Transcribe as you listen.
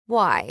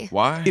Why?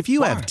 Why? If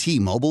you have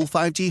T-Mobile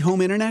 5G home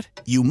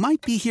internet, you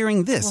might be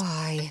hearing this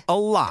Why? a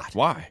lot.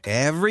 Why?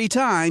 Every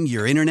time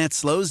your internet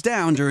slows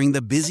down during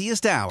the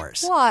busiest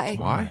hours. Why?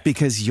 Why?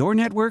 Because your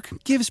network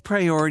gives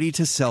priority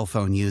to cell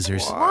phone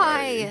users.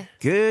 Why?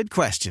 Good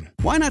question.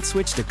 Why not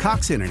switch to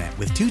Cox Internet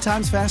with 2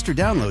 times faster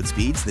download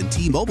speeds than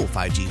T-Mobile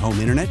 5G home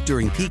internet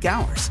during peak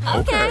hours?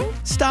 Okay.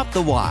 Stop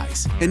the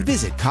whys and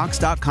visit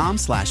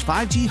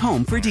cox.com/5G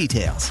home for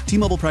details.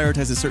 T-Mobile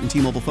prioritizes certain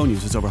T-Mobile phone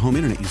users over home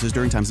internet users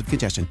during times of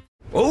congestion.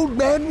 Old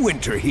Man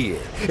Winter here.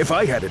 If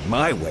I had it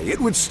my way, it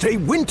would stay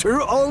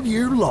winter all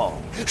year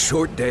long.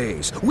 Short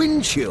days,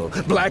 wind chill,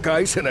 black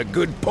ice, and a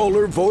good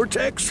polar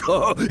vortex.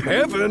 Oh,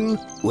 heaven.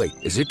 Wait,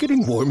 is it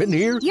getting warm in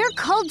here? Your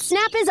cold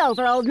snap is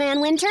over, Old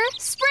Man Winter.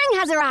 Spring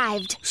has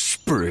arrived.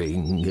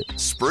 Spring.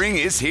 Spring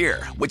is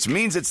here, which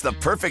means it's the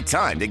perfect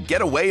time to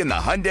get away in the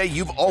Hyundai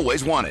you've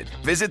always wanted.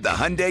 Visit the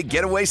Hyundai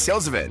Getaway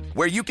Sales Event,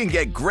 where you can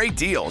get great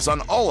deals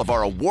on all of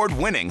our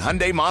award-winning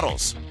Hyundai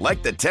models,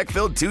 like the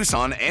tech-filled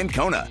Tucson and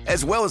Kona,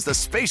 as well as the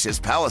spacious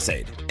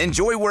Palisade.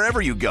 Enjoy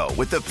wherever you go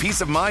with the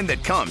peace of mind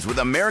that comes with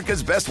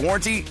America's best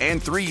warranty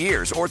and 3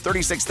 years or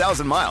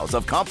 36,000 miles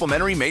of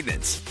complimentary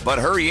maintenance. But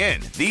hurry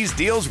in, these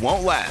deals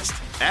won't last.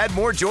 Add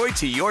more joy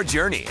to your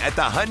journey at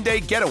the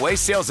Hyundai Getaway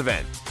Sales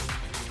Event.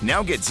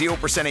 Now get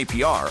 0%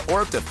 APR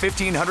or up to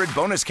 $1,500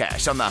 bonus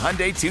cash on the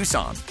Hyundai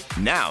Tucson.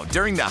 Now,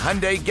 during the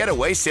Hyundai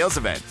Getaway Sales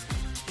Event.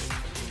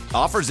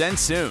 Offers end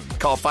soon.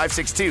 Call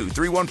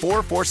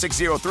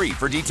 562-314-4603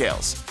 for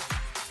details.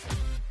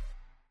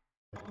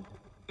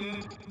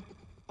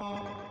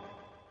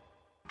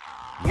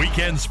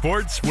 Weekend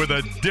sports with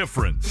a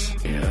difference.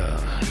 Yeah,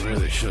 I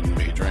really shouldn't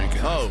be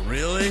drinking. Oh,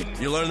 really?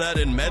 You learned that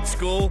in med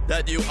school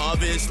that you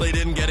obviously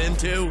didn't get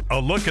into? A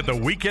look at the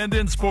weekend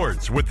in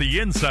sports with the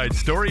inside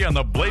story on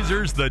the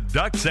Blazers, the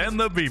Ducks, and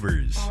the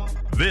Beavers.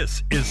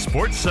 This is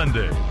Sports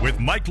Sunday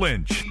with Mike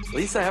Lynch. At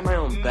least I have my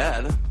own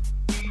bed.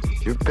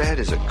 Your bed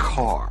is a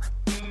car.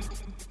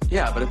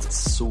 Yeah, but it's a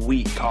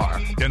sweet car.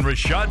 And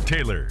Rashad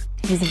Taylor.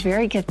 He's a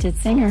very gifted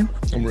singer.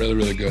 I'm really,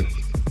 really good.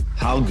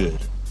 How good?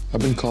 I've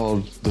been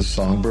called the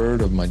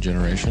songbird of my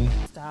generation.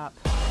 Stop.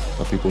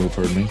 By people who've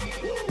heard me.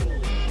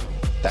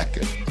 That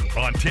good.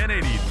 On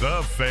 1080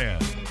 The Fan.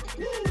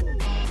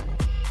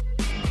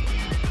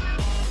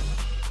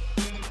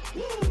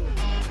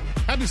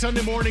 Happy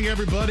Sunday morning,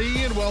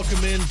 everybody, and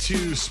welcome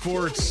into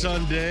Sports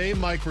Sunday.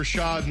 Mike,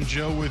 Rashad, and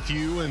Joe with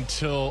you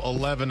until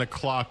 11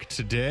 o'clock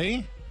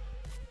today.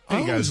 How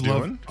you guys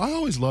doing? I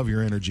always love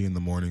your energy in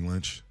the morning,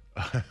 Lynch.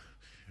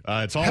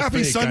 It's all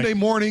Happy fake. Sunday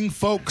morning,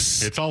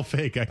 folks. It's all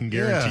fake. I can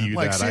guarantee you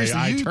that. Seriously,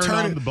 I turn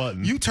on the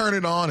button. You turn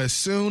it on as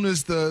soon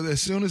as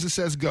it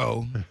says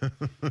go.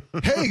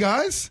 Hey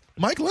guys,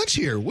 Mike Lynch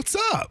here. What's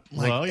up?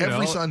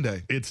 Every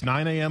Sunday. It's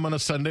 9 a.m. on a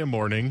Sunday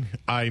morning.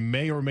 I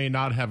may or may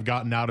not have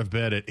gotten out of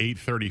bed at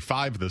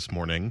 8:35 this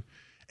morning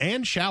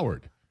and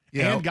showered.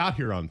 Yeah, and got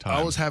here on time.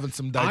 I was having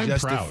some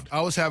digestive. I'm proud.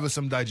 I was having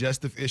some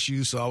digestive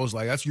issues, so I was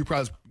like, "That's you."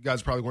 Guys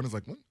probably wondering,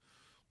 like, what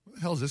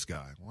the hell is this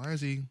guy? Why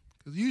is he?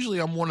 Because usually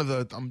I'm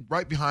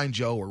right behind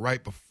Joe or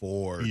right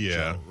before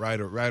Joe, right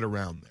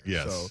around there.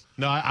 Yes. So,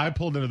 no, I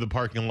pulled into the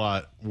parking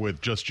lot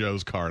with just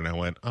Joe's car, and I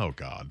went, oh,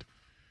 God.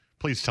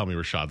 Please tell me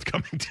Rashad's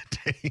coming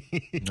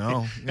today.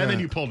 No. Yeah. And then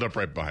you pulled up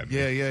right behind me.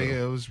 Yeah.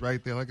 It was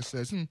right there. Like I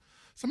said,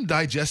 some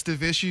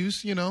digestive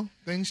issues,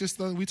 things just,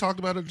 we talked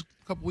about it a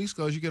couple weeks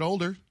ago. As you get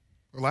older,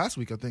 or last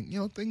week, I think,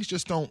 things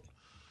just don't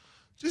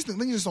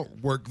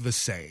work the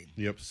same.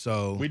 Yep.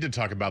 So we did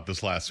talk about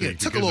this last week.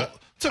 It took a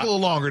little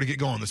longer to get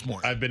going this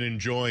morning. I've been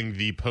enjoying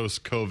the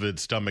post-COVID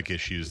stomach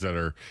issues that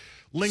are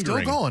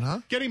lingering. Still going,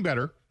 huh? Getting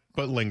better,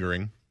 but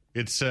lingering.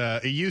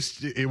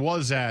 It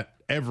was at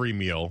every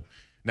meal.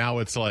 Now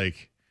it's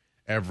like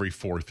every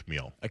fourth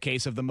meal. A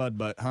case of the mud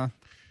butt, huh?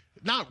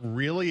 Not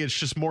really. It's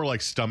just more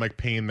like stomach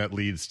pain that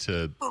leads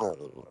to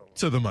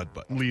the mud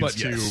butt.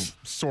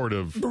 Sort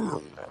of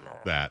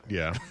that.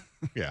 Yeah.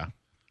 Yeah.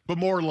 But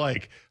more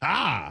like,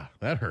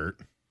 that hurt.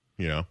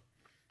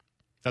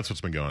 That's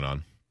what's been going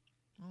on.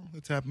 Well,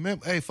 it's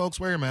happening. Hey, folks,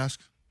 wear your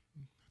mask.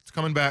 It's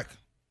coming back.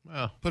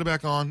 Well, put it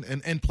back on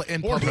and play.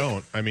 And or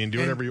don't. I mean, do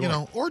whatever you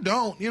want. Or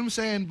don't. You know what I'm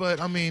saying?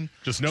 But I mean,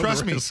 just know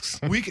trust the risks.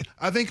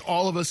 I think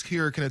all of us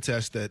here can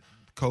attest that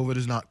COVID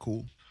is not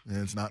cool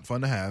and it's not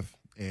fun to have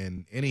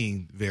in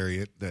any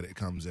variant that it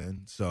comes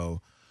in.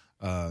 So,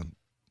 when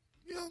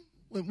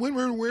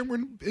we're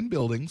in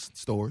buildings,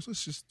 stores,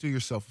 let's just do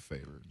yourself a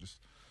favor. Just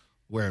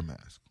wear a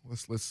mask.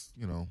 Let's.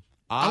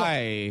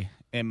 I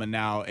am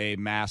now a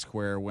mask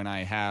wearer when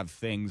I have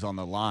things on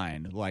the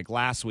line. Like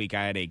last week,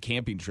 I had a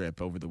camping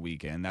trip over the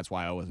weekend. That's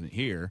why I wasn't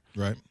here.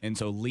 Right. And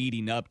so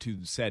leading up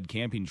to said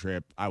camping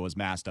trip, I was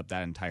masked up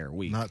that entire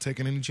week. Not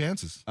taking any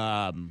chances.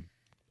 I'm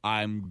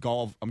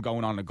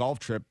going on a golf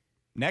trip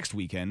next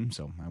weekend,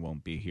 so I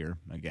won't be here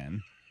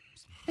again.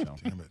 So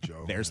damn it,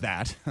 Joe. There's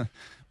that.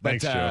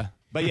 Thanks, Joe.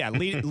 But yeah,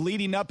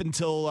 leading up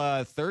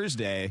until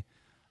Thursday,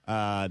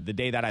 the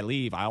day that I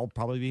leave, I'll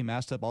probably be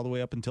masked up all the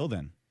way up until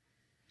then.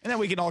 And then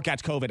we can all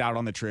catch COVID out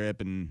on the trip,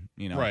 and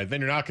Right.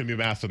 Then you're not going to be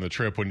masked on the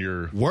trip when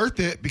you're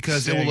worth it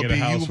because it will be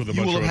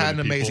you will have had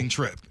an amazing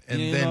trip,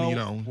 and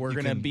then we're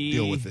going to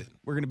deal with it.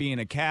 We're going to be in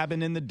a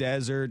cabin in the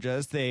desert,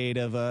 just the 8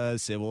 of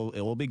us. It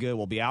will be good.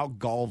 We'll be out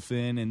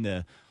golfing in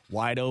the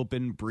wide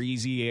open,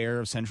 breezy air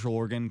of Central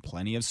Oregon.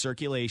 Plenty of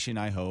circulation,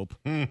 I hope.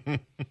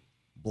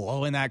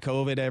 Blowing that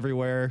COVID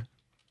everywhere.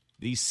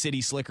 These city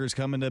slickers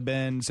coming to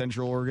Bend,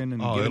 Central Oregon,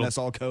 and giving us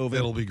all COVID.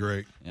 It'll be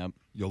great. Yep.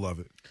 You'll love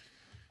it.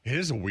 It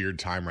is a weird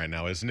time right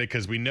now, isn't it?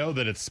 Because we know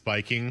that it's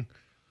spiking,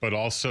 but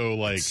also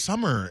like it's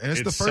summer, and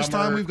it's the first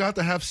time we've got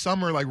to have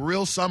summer, like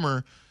real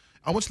summer.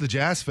 I went to the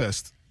Jazz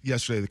Fest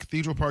yesterday, the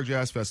Cathedral Park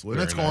Jazz Festival,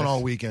 and it's going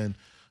all weekend.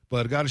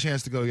 But I got a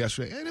chance to go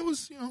yesterday, and it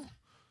was, it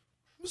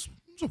was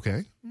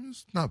okay. It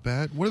was not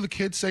bad. What do the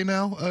kids say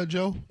now,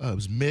 Joe? It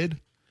was mid.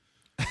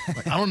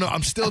 Like, I don't know.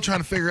 I'm still trying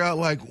to figure out.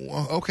 Like,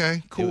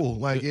 okay,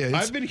 cool.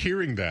 I've been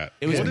hearing that.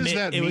 What does mid,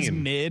 that mean? It was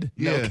mid,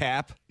 no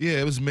cap. Yeah,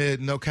 it was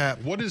mid, no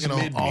cap. What does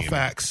mid all mean?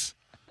 facts?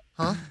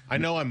 Huh? I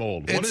know I'm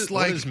old. What is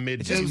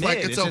mid? It's like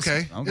it's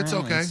okay. It's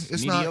okay.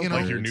 It's not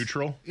like you're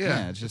neutral.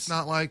 Yeah, it's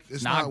not like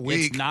it's not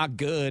weak. It's not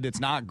good.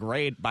 It's not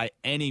great by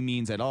any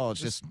means at all.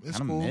 It's just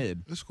kind of cool.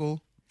 mid. It's cool.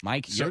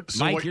 Mike, you're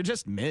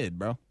just mid,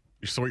 bro.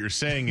 So what you're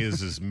saying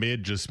is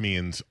mid just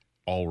means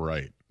all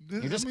right.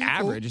 You're just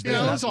average. Cool.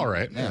 Yeah, that's all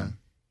right. Yeah.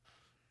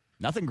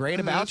 Nothing great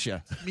about you.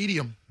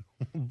 Medium.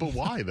 But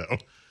why though?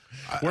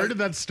 Where did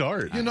that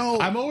start?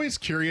 I'm always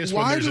curious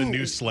when there's a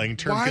new slang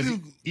term. Because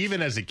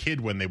even as a kid,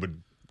 when they would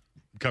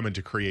come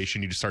into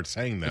creation, you just start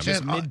saying them.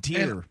 Just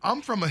mid-tier.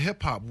 I'm from a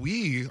hip hop.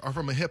 We are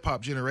from a hip hop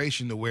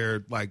generation to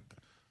where like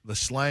the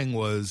slang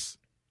was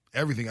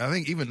everything. I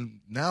think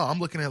even now I'm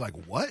looking at it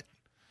like, what?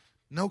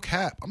 No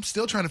cap. I'm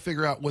still trying to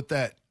figure out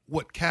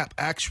what cap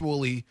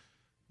actually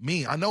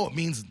mean. I know it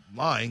means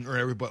lying or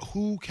everything, but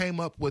who came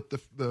up with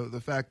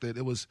the fact that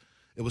it was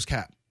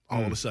cap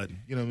all of a sudden?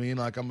 You know what I mean?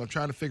 Like I'm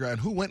trying to figure out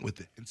who went with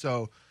it. And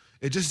so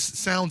it just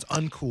sounds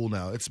uncool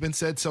now. It's been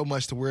said so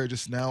much to where it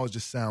just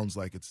sounds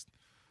like it's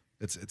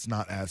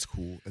not as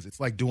cool as it's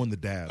like doing the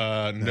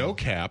dab. No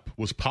cap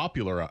was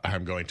popular.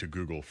 I'm going to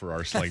Google for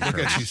our slang term.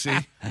 Look at you, see?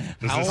 Does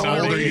this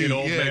sound like an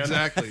old man?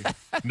 Exactly.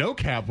 No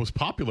cap was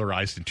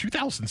popularized in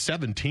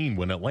 2017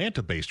 when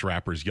Atlanta-based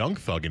rappers Young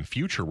Thug and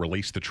Future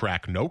released the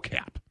track No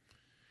Cap.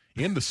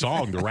 In the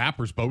song, the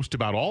rappers boast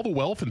about all the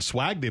wealth and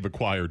swag they've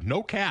acquired,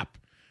 no cap,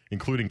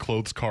 including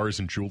clothes, cars,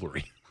 and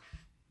jewelry.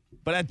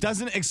 But that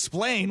doesn't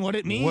explain what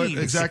it means.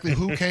 Exactly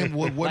who came,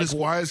 why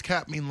does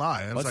cap mean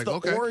lie? And what's it's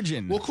like, the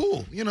origin? Well,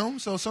 cool.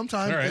 So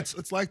sometimes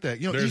it's like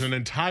that. There's an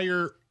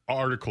entire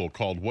article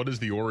called What is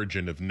the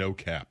Origin of No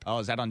Cap? Oh,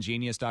 is that on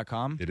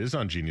Genius.com? It is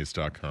on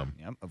Genius.com.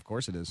 Yep, of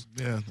course it is.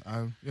 Yeah,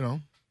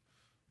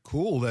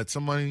 cool that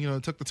somebody,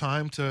 took the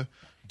time to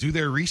do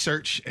their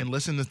research and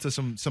listen to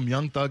some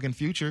Young Thug and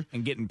Future.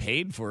 And getting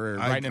paid for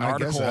writing an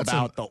article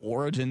about the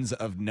origins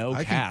of no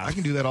cap. I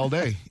can do that all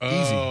day.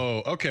 Easy.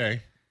 Oh,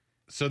 okay.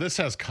 So this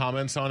has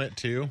comments on it,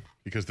 too,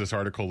 because this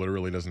article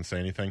literally doesn't say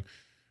anything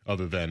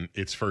other than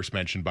it's first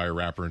mentioned by a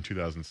rapper in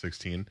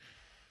 2016.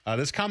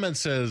 This comment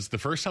says, the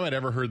first time I'd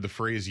ever heard the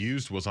phrase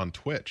used was on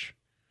Twitch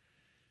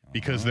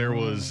because there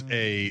was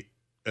a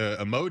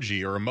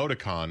emoji or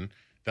emoticon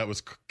that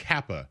was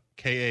Kappa,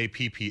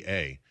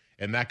 K-A-P-P-A,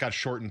 and that got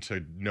shortened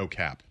to no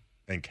cap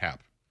and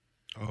cap.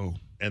 Oh.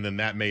 And then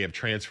that may have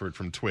transferred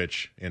from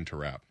Twitch into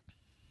rap.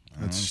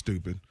 That's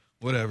stupid.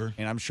 Whatever.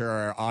 And I'm sure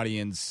our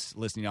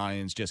listening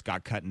audience just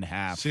got cut in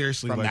half.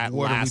 Seriously, from like, that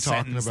what last are we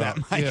talking about?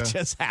 That Mike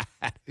just had.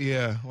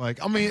 Yeah,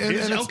 like, I mean,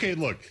 okay,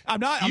 look.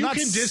 You can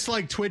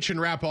dislike Twitch and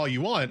rap all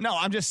you want. No,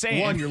 I'm just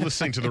saying. One, you're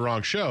listening to the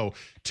wrong show.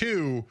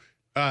 Two,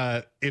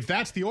 if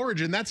that's the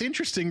origin, that's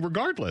interesting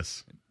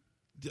regardless.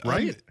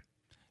 Right?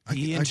 I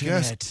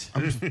guess.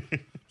 I'm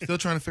still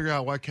trying to figure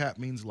out why cap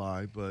means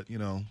lie, but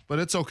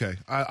it's okay.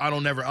 I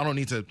don't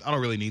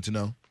really need to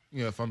know.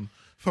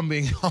 If I'm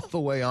being all the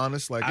way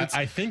honest, like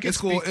I think it's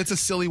cool. It's a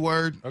silly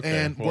word,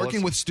 okay, and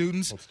working with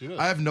students,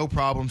 I have no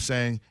problem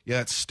saying, "Yeah,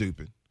 that's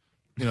stupid."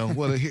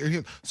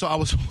 So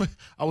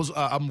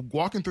I'm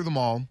walking through the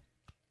mall,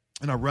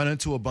 and I run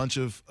into a bunch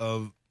of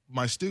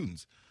my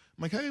students.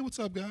 I'm like, "Hey, what's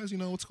up, guys?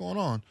 What's going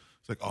on?"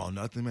 It's like, "Oh,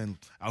 nothing, man.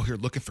 Out here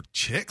looking for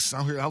chicks.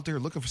 Out there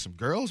looking for some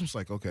girls." I'm just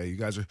like, "Okay, you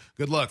guys are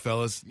good luck,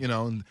 fellas."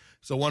 And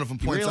so one of them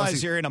points. You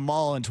realize you're in a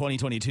mall in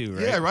 2022,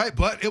 right? Yeah, right.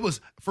 But it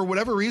was, for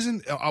whatever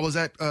reason, I was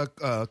at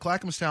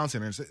Clackamas Town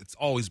Center. It's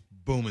always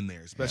booming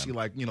there, especially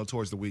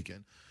towards the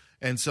weekend.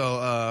 And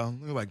so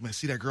they're like, "Man,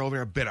 see that girl over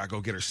there? I bet I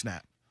go get her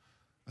snap."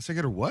 I said,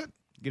 "Get her what?"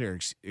 Get her,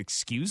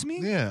 excuse me?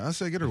 Yeah, I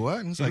said, "Get her what?"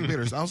 And it's like, "Get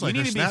her." I was like,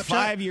 "You need to Snapchat? be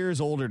 5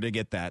 years older to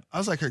get that." I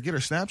was like, "Get her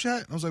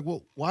Snapchat?" I was like,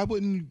 "Well, why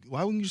wouldn't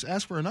you just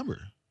ask for a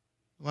number?"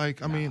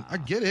 Like, I mean, I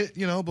get it,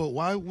 but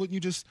why wouldn't you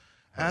just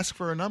ask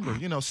for a number?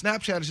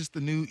 Snapchat is just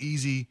the new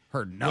easy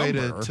way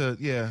to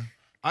yeah.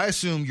 I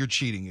assume you're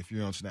cheating if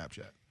you're on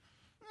Snapchat.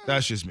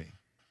 That's just me.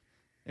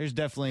 There's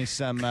definitely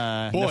some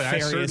I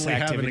nefarious certainly activities.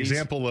 have an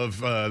example of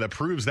that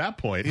proves that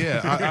point.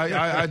 Yeah,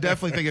 I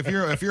definitely think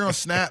if you're on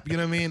Snap, you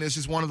know what I mean. It's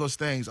just one of those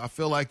things. I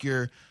feel like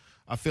you're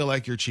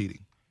cheating.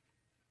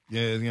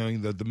 Yeah,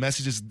 the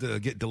messages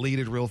get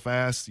deleted real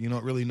fast. You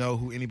don't really know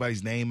who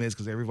anybody's name is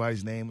because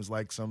everybody's name is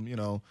like some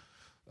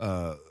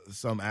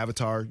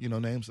avatar,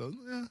 name. So,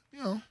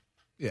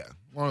 yeah,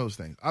 one of those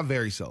things. I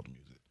very seldom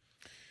use it.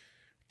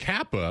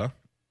 Kappa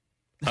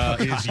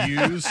is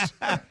used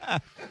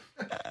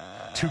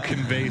to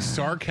convey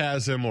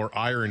sarcasm or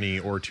irony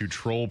or to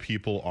troll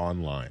people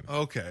online.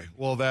 Okay,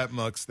 well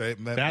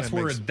that's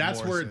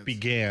where it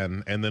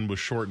began and then was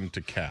shortened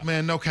to Cap.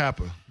 Man, no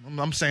Kappa.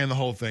 I'm saying the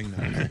whole thing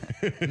now.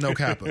 No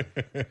Kappa.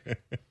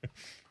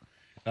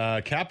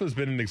 Kappa's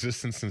been in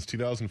existence since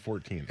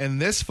 2014.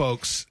 And this,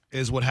 folks,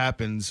 is what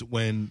happens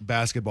when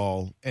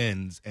basketball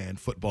ends and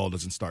football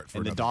doesn't start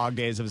for the dog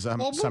days of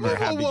summer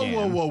have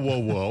began.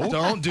 Whoa.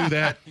 Don't do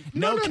that.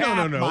 No.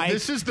 Mike.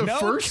 This is the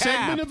first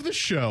segment of the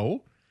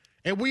show,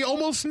 and we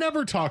almost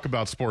never talk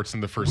about sports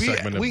in the first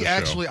segment of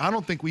the show. I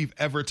don't think we've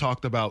ever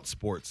talked about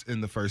sports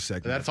in the first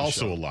segment. That's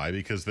also a lie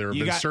because there have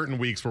been certain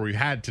weeks where we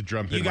had to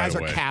jump in. You guys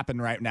right are away. capping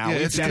right now. Yeah,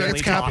 it's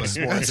Kappa.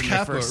 It's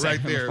Kappa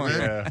right there, man.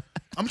 Yeah.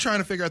 I'm trying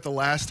to figure out the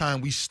last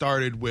time we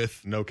started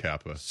with no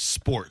Kappa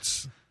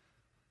sports.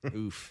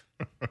 Oof.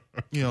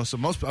 So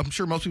I'm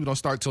sure most people don't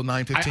start till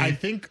 9:15. I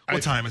think.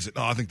 What time is it?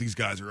 Oh, I think these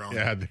guys are on.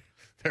 Yeah,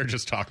 they're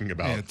just talking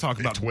about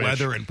Twitch.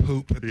 weather and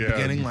poop at the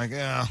beginning. Like,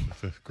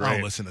 great.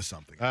 I'll listen to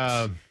something.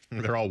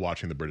 They're all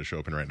watching the British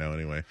Open right now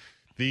anyway.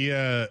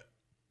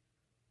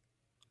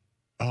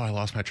 I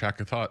lost my track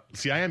of thought.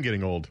 See, I am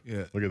getting old.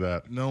 Yeah. Look at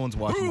that. No one's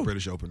watching the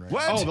British Open right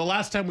now. Oh, the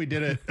last time we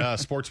did it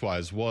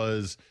sports-wise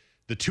was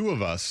the two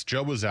of us.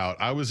 Joe was out.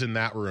 I was in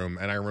that room,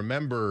 and I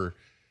remember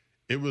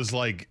it was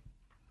like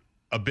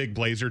a big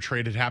Blazer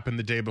trade had happened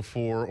the day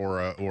before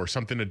or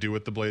something to do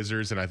with the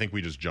Blazers, and I think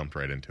we just jumped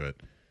right into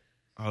it.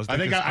 I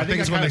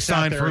think it's when they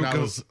signed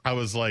Farouk. I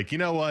was like, you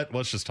know what?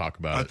 Let's just talk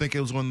about it. I think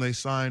it was when they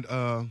signed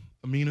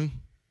Aminu.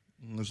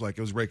 It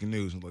was breaking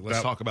news.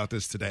 Let's talk about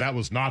this today. That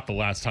was not the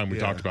last time we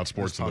talked about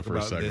sports in the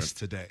first segment. This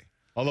today.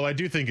 Although I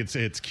do think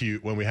it's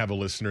cute when we have a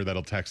listener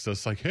that'll text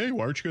us like, "Hey,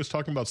 why aren't you guys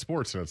talking about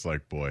sports?" And it's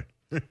like, boy,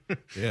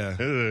 yeah,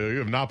 you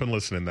have not been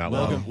listening that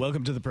long.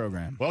 Welcome to the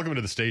program. Welcome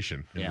to the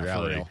station. In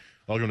reality, for real.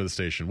 Welcome to the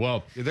station.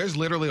 Well, there's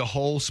literally a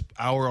whole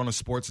hour on a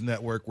sports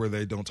network where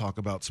they don't talk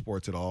about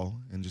sports at all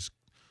and just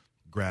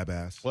grab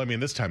ass. Well, I mean,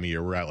 this time of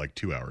year we're at like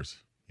 2 hours.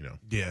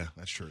 Yeah,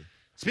 that's true.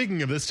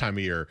 Speaking of this time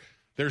of year,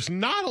 there's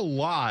not a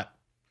lot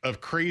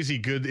of crazy,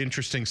 good,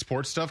 interesting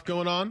sports stuff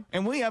going on.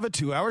 And we have a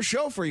 2-hour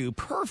show for you.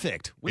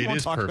 Perfect. We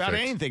won't talk about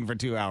anything for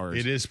 2 hours.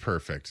 It is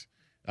perfect.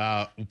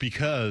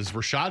 Because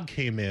Rashad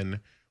came in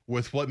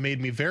with what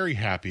made me very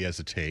happy as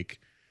a take,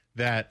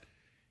 that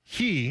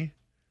he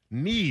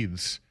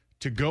needs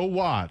to go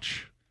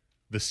watch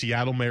the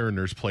Seattle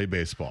Mariners play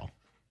baseball.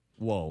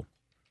 Whoa.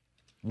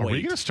 Are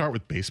we going to start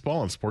with baseball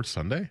on Sports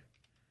Sunday?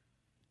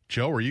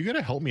 Joe, are you going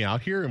to help me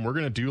out here and we're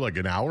going to do like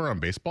an hour on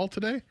baseball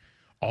today?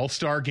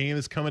 All-Star game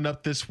is coming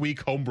up this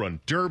week. Home Run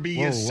Derby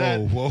is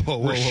set.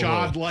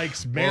 Rashad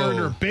likes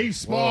Mariner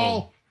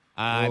baseball.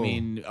 I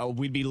mean,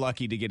 we'd be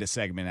lucky to get a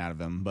segment out of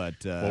them, but...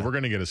 well, we're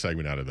going to get a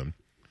segment out of them,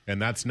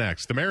 and that's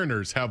next. The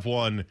Mariners have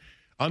won,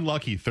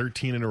 unlucky,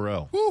 13 in a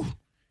row. Woo.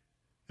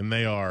 And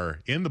they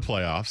are in the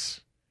playoffs,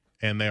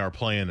 and they are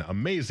playing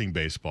amazing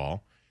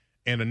baseball.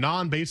 And a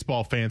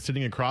non-baseball fan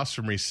sitting across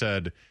from me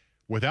said,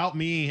 without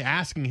me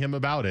asking him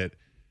about it,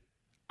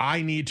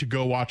 I need to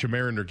go watch a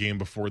Mariner game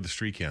before the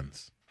streak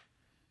ends.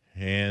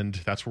 And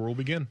that's where we'll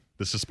begin.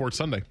 This is Sports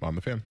Sunday on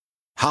The Fan.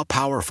 How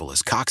powerful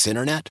is Cox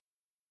Internet?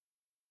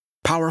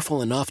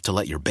 Powerful enough to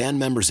let your band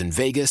members in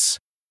Vegas,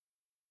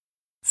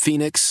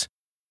 Phoenix,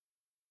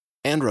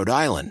 and Rhode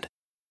Island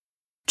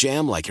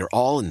jam like you're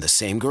all in the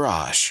same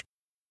garage.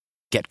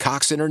 Get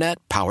Cox Internet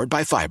powered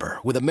by fiber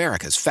with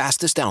America's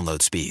fastest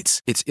download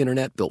speeds. It's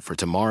internet built for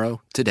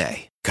tomorrow,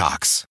 today.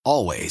 Cox,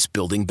 always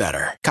building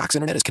better. Cox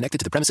Internet is connected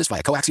to the premises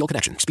via coaxial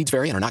connection. Speeds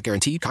vary and are not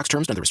guaranteed. Cox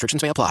terms and other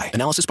restrictions may apply.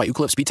 Analysis by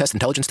Ookla Speed Test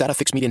Intelligence Data.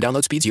 Fixed median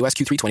download speeds. US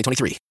Q3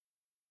 2023.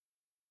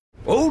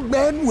 Old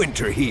Man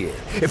Winter here.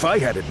 If I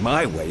had it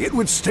my way, it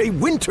would stay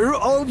winter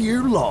all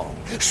year long.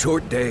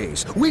 Short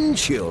days, wind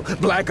chill,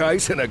 black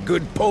ice, and a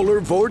good polar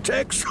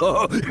vortex.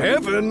 Oh,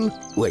 heaven.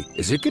 Wait,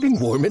 is it getting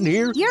warm in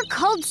here? Your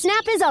cold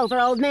snap is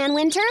over, Old Man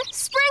Winter.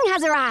 Spring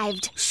has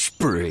arrived.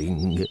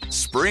 Spring.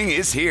 Spring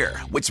is here,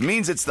 which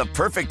means it's the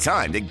perfect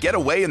time to get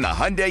away in the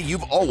Hyundai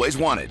you've always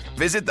wanted.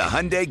 Visit the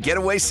Hyundai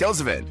Getaway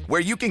Sales Event,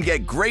 where you can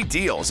get great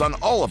deals on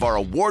all of our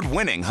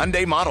award-winning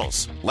Hyundai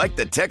models, like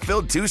the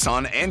tech-filled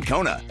Tucson and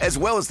Kona, as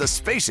well as the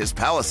spacious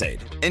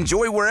Palisade.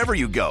 Enjoy wherever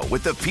you go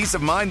with the peace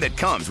of mind that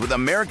comes with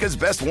America's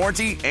best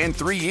warranty and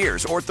 3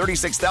 years or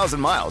 36,000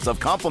 miles of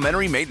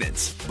complimentary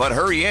maintenance. But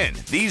hurry in,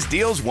 these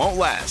deals won't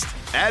last.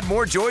 Add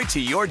more joy to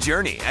your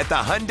journey at the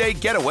Hyundai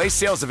Getaway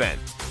Sales Event.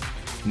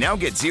 Now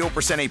get 0%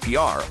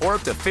 APR or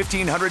up to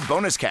 $1,500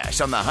 bonus cash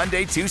on the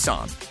Hyundai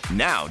Tucson.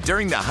 Now,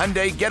 during the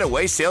Hyundai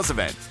Getaway Sales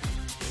Event.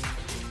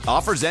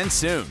 Offers end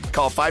soon.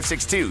 Call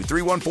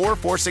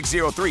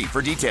 562-314-4603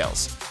 for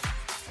details.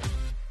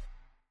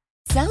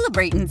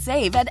 Celebrate and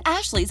save at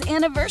Ashley's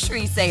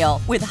Anniversary Sale.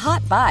 With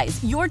Hot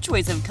Buys, your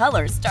choice of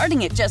colors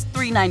starting at just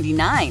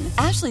 $3.99.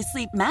 Ashley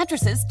Sleep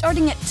mattresses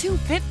starting at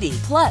 $2.50.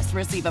 Plus,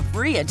 receive a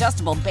free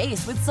adjustable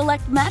base with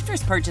select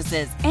mattress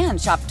purchases. And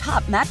shop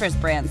top mattress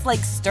brands like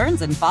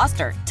Stearns &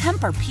 Foster,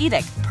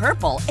 Tempur-Pedic,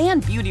 Purple,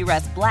 and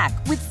Beautyrest Black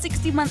with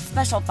 60-month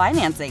special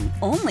financing.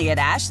 Only at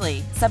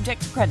Ashley.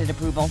 Subject to credit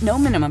approval. No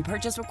minimum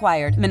purchase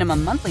required.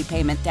 Minimum monthly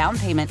payment, down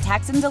payment,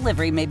 tax, and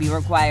delivery may be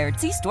required.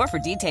 See store for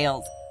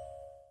details.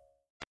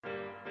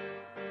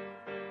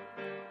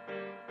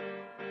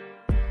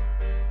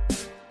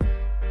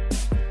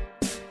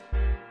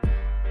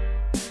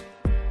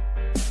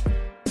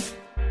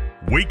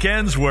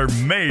 Weekends were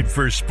made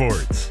for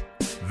sports.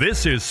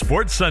 This is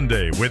Sports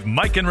Sunday with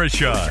Mike and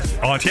Rashad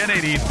on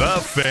 1080 The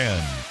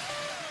Fan.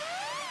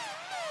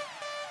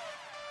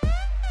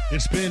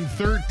 It's been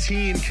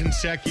 13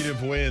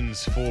 consecutive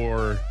wins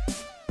for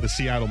the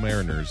Seattle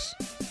Mariners.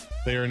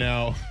 They are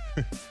now,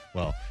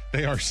 well,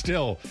 they are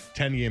still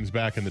 10 games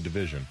back in the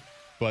division.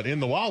 But in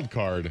the wild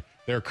card,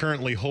 they're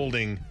currently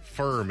holding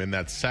firm in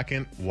that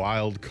second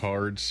wild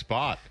card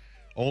spot.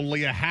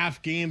 Only a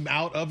half game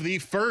out of the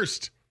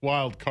first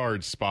wild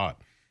card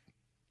spot.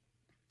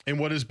 And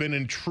what has been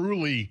a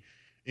truly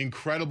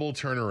incredible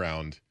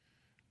turnaround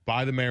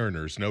by the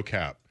Mariners, no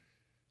cap,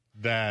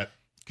 that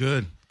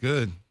Good.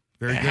 Very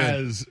good.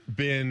 Has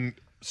been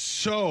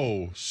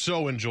so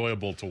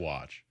enjoyable to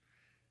watch.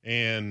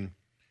 And,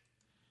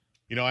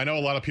 you know, I know a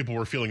lot of people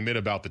were feeling mid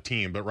about the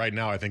team, but right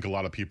now I think a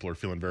lot of people are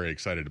feeling very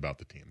excited about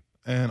the team.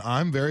 And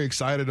I'm very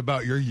excited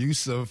about your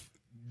use of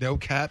no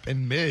cap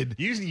and mid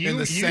in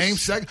the same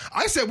second.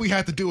 I said we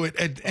had to do it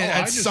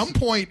at some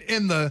point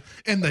in the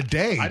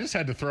day. I just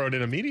had to throw it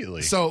in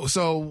immediately.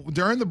 So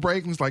during the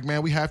break, it was like,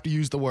 man, we have to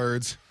use the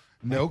words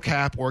no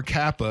cap or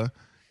kappa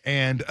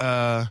and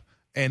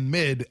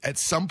mid at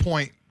some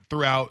point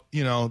throughout,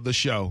 the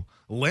show.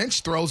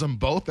 Lynch throws them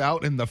both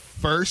out in the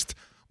first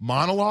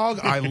monologue.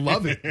 I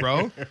love it,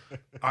 bro.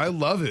 I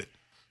love it.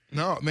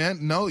 No,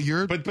 man, no,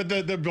 you're. But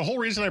the whole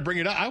reason I bring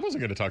it up, I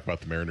wasn't going to talk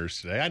about the Mariners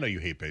today. I know you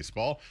hate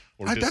baseball.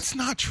 That's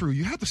not true.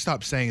 You have to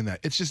stop saying that.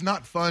 It's just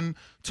not fun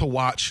to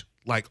watch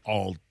like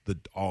all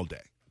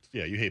day.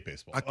 Yeah, you hate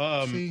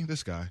baseball. See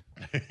this guy.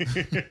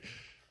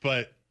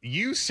 But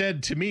you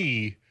said to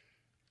me,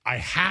 I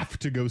have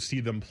to go see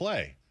them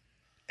play,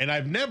 and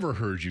I've never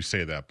heard you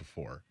say that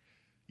before.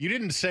 You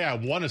didn't say I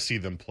want to see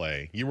them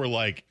play. You were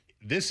like,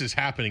 this is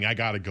happening. I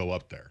got to go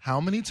up there.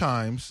 How many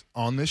times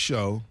on this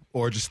show,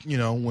 or just,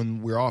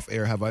 when we're off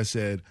air, have I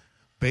said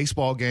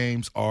baseball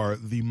games are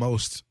the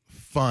most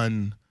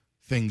fun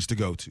things to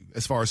go to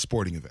as far as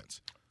sporting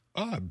events?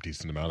 A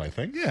decent amount, I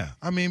think. Yeah.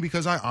 I mean,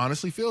 because I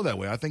honestly feel that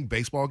way. I think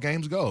baseball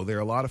games go. They're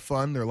a lot of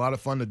fun. They're a lot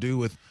of fun to do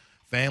with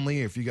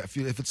family. If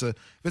it's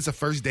a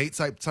first date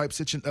type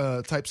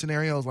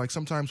scenarios, like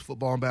sometimes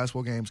football and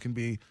basketball games can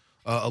be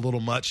a little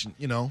much,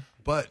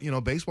 But,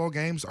 baseball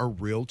games are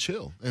real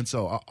chill. And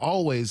so I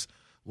always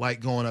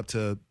like going up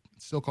to,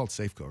 it's still called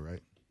Safeco,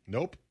 right?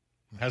 Nope.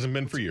 Hasn't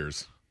been for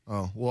years.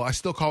 Oh, well, I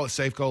still call it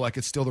Safeco like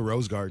it's still the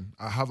Rose Garden.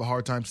 I have a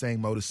hard time saying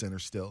Moda Center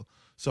still.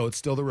 So it's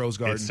still the Rose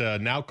Garden. It's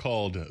now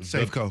called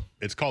Safeco.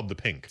 It's called the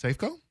Pink.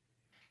 Safeco?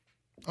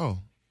 Oh.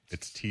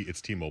 It's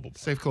T-Mobile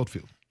Park. Safeco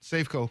Field.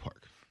 Safeco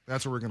Park.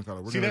 That's what we're going to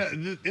call it.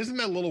 Isn't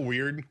that a little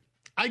weird?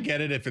 I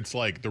get it if it's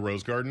like the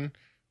Rose Garden,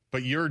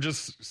 but you're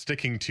just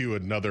sticking to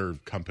another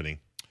company.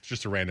 It's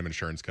just a random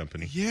insurance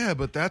company. Yeah,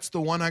 but that's the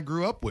one I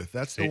grew up with.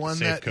 That's the one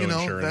that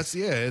Insurance. That's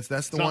the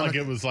it's one. Not like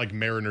it was like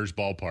Mariners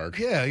Ballpark.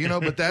 Yeah,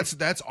 but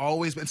that's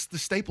always it's the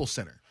Staples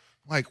Center.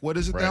 Like what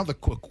is it now? The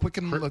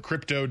Quicken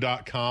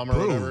Crypto.com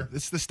or whatever.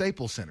 It's the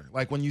Staples Center.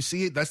 Like when you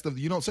see it,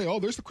 you don't say, "Oh,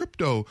 there's the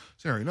Crypto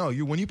Center." No,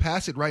 when you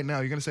pass it right now,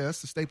 you're going to say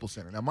that's the Staples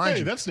Center. Now, mind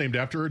you, that's named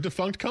after a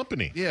defunct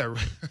company. Yeah.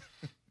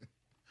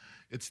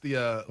 It's the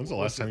when was the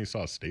last time you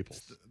saw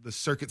Staples? The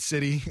Circuit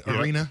City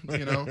Arena,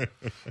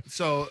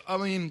 So, I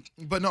mean,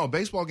 but no,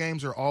 baseball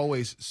games are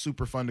always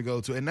super fun to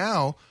go to. And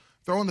now,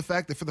 throw in the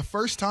fact that for the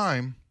first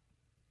time,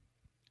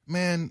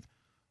 man,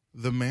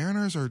 the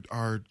Mariners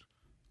are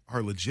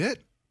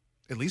legit,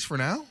 at least for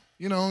now.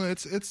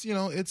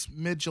 It's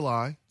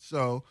mid-July.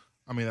 So,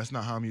 I mean, that's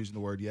not how I'm using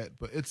the word yet,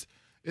 but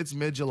it's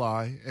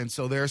mid-July. And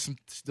so there are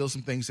still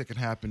some things that can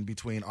happen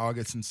between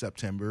August and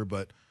September.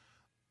 But,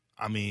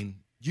 I mean,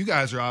 you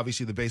guys are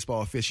obviously the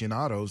baseball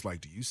aficionados.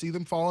 Like, do you see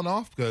them falling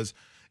off? Because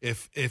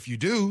if you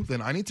do,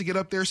 then I need to get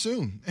up there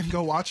soon and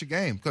go watch a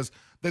game. Because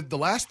the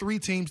last three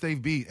teams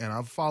they've beat, and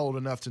I've followed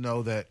enough to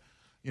know that,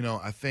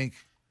 I think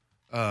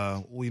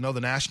we know the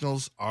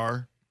Nationals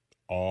are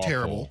awful.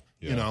 Terrible,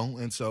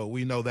 and so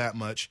we know that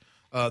much.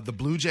 The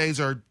Blue Jays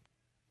are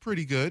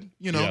pretty good,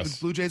 Yes. The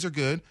Blue Jays are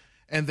good.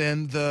 And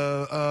then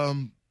the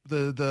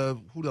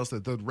who else?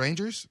 The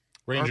Rangers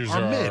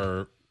are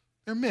mid.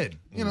 They're mid,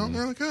 They're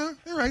like, they're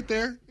right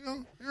there,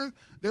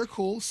 they're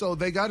cool. So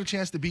they got a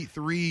chance to beat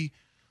three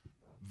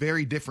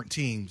very different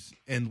teams,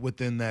 and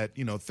within that,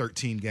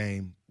 13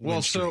 game.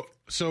 Well, so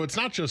it's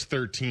not just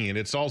 13;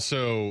 it's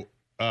also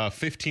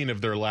 15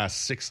 of their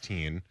last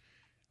 16.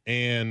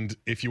 And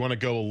if you want to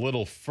go a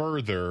little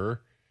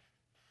further,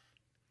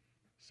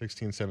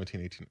 16,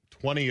 17, 18,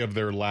 20 of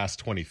their last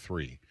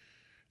 23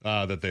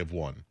 that they've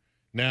won.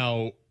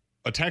 Now,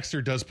 a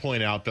texter does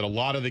point out that a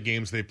lot of the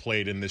games they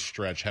played in this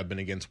stretch have been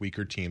against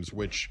weaker teams,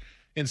 which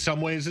in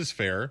some ways is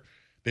fair.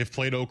 They've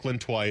played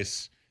Oakland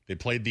twice. They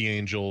played the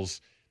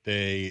Angels.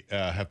 They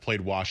have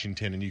played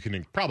Washington, and you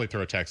can probably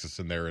throw Texas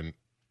in there and,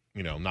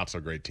 not so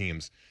great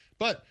teams.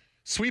 But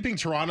sweeping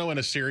Toronto in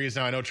a series,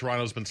 now I know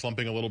Toronto's been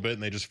slumping a little bit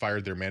and they just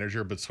fired their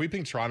manager, but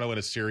sweeping Toronto in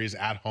a series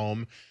at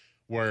home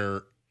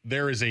where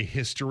there is a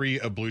history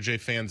of Blue Jay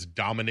fans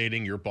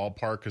dominating your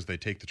ballpark because they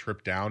take the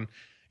trip down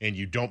and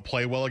you don't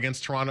play well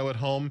against Toronto at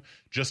home,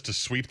 just to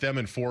sweep them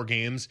in 4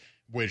 games,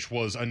 which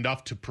was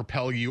enough to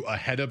propel you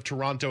ahead of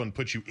Toronto and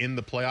put you in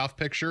the playoff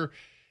picture,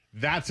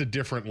 that's a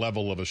different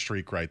level of a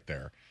streak right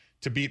there.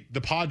 To beat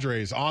the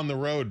Padres on the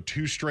road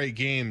 2 straight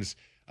games,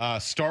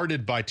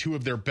 started by 2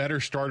 of their better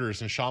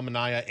starters in Sean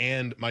Manaea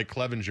and Mike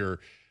Clevenger,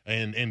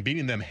 and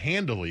beating them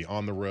handily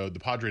on the road.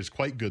 The Padres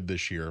quite good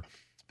this year.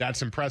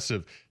 That's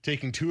impressive.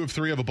 Taking 2 of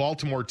 3 of a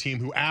Baltimore team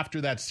who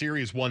after that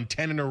series won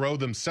 10 in a row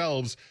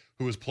themselves,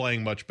 who is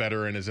playing much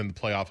better and is in the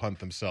playoff hunt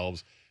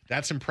themselves.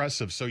 That's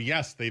impressive. So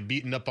yes, they've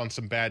beaten up on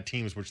some bad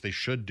teams, which they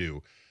should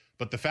do.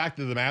 But the fact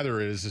of the matter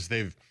is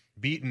they've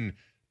beaten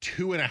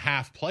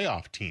 2.5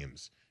 playoff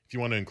teams, if you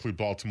want to include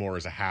Baltimore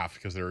as a half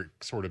because they're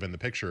sort of in the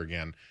picture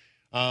again,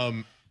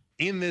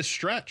 in this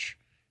stretch.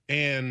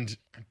 And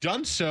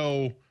done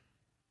so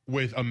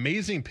with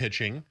amazing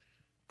pitching,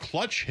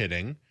 clutch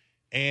hitting,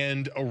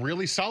 and a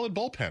really solid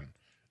bullpen.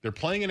 They're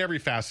playing in every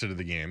facet of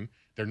the game.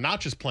 They're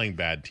not just playing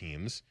bad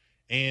teams.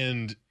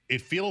 And it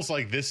feels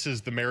like this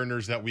is the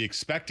Mariners that we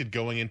expected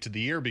going into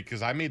the year,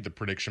 because I made the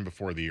prediction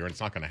before the year, and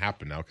it's not going to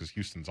happen now because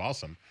Houston's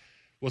awesome,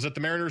 was that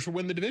the Mariners would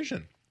win the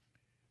division.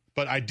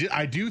 But I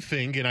do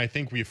think, and I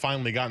think we've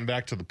finally gotten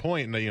back to the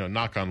point, and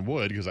knock on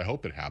wood, because I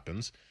hope it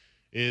happens,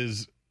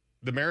 is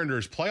the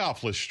Mariners'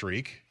 playoff-less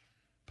streak,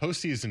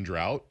 postseason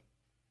drought,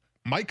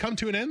 might come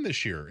to an end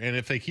this year. And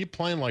if they keep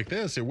playing like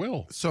this, it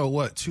will. So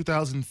what,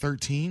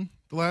 2013,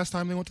 the last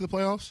time they went to the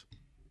playoffs?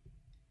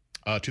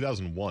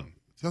 2001.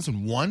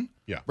 2001?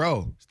 Yeah.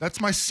 Bro, that's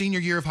my senior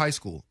year of high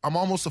school. I'm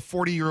almost a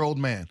 40-year-old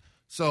man.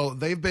 So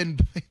they've been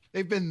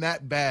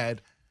that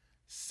bad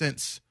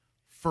since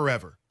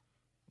forever.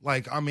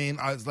 Like, I mean,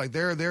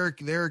 there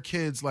are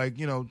kids like,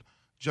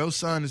 Joe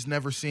Son has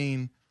never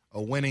seen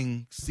a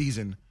winning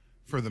season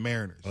for the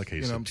Mariners. Okay,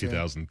 you said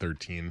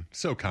 2013.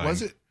 So kind.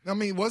 Was it? I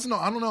mean, wasn't,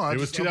 I don't know. It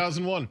was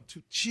 2001.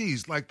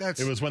 Jeez, like that's.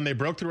 It was when they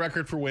broke the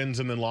record for wins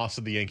and then lost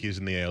to the Yankees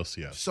in the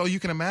ALCS. So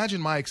you can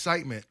imagine my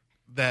excitement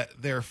that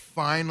they're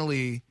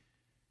finally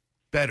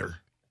better,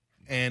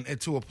 and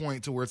to a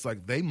point to where it's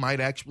like they might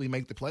actually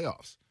make the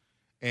playoffs,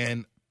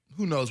 and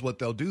who knows what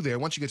they'll do there.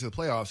 Once you get to the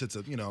playoffs, it's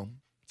a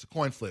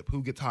coin flip.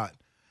 Who gets hot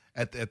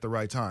at the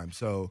right time?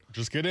 So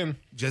just get in.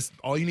 Just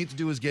all you need to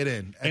do is get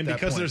in. And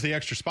because there's the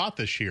extra spot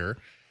this year,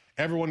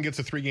 everyone gets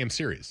a 3-game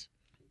series.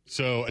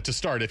 So to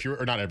start,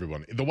 or not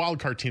everyone, the wild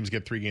card teams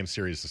get 3-game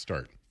series to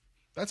start.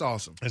 That's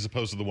awesome. As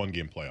opposed to the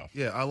 1-game playoff.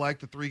 Yeah, I like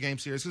the 3-game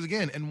series because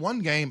again, in one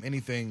game,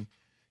 anything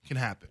can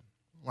happen.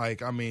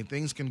 Like, I mean,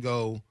 things can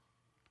go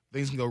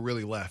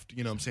really left,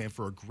 you know what I'm saying,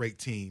 for a great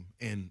team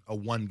in a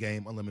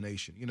 1-game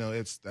elimination.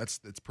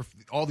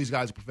 All these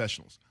guys are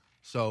professionals.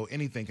 So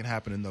anything can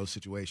happen in those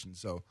situations.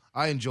 So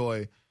I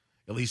enjoy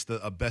at least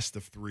a best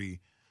of 3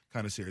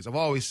 kind of series. I've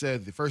always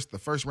said the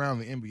first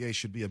round of the NBA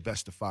should be a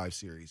best of 5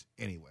 series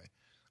anyway.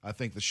 I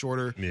think the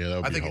shorter,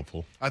 that would be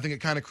helpful. I think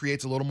it kind of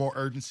creates a little more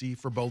urgency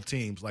for both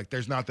teams. Like,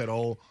 there's not that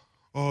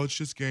it's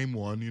just game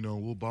 1,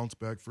 we'll bounce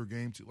back for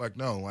game 2. Like,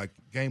 no, like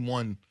game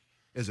 1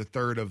 is a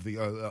third of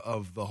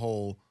the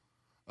whole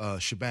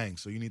shebang.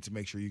 So you need to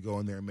make sure you go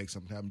in there and make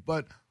something happen.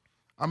 But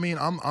I mean,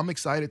 I'm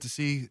excited to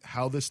see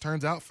how this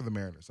turns out for the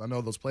Mariners. I know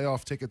those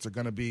playoff tickets are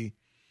going to be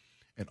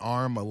an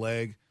arm, a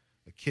leg,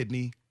 a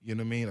kidney, you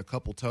know what I mean, a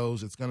couple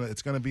toes. It's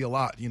gonna be a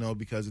lot,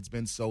 because it's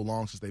been so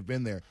long since they've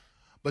been there.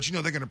 But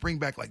they're going to bring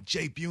back like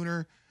Jay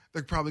Buhner.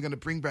 They're probably going to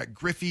bring back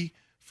Griffey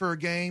for a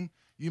game.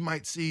 You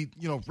might see,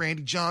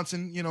 Randy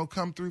Johnson,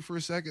 come through for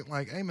a second.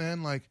 Like, hey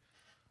man, like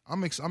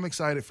I'm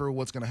excited for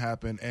what's going to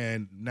happen.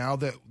 And now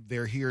that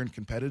they're here and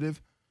competitive,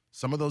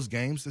 some of those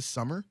games this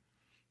summer,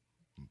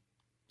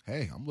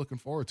 hey, I'm looking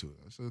forward to it.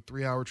 It's a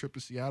 3-hour trip to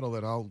Seattle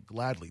that I'll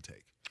gladly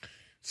take.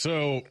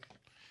 So,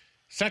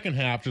 second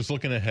half, just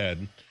looking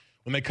ahead,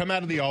 when they come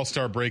out of the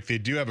All-Star break, they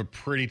do have a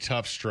pretty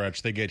tough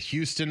stretch. They get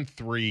Houston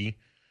 3,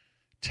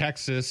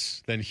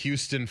 Texas, then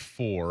Houston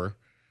 4,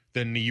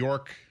 then New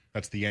York,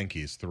 that's the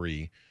Yankees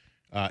 3,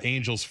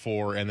 Angels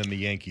 4, and then the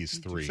Yankees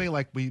 3. Say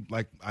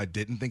I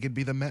didn't think it'd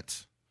be the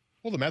Mets.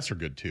 Well, the Mets are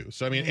good too.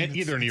 So I mean,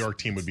 either New York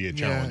team would be a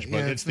challenge,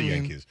 but it's the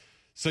Yankees.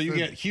 So you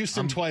get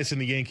Houston twice and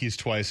the Yankees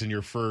twice in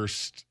your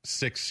first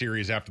 6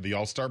 series after the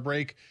All-Star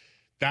break.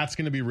 That's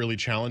going to be really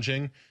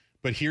challenging.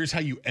 But here's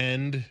how you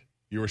end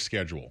your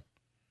schedule.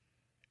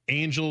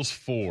 Angels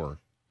 4,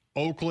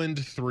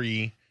 Oakland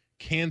 3,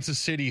 Kansas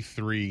City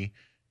 3,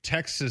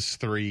 Texas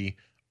 3,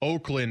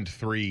 Oakland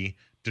 3,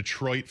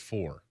 Detroit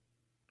 4.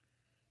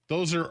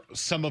 Those are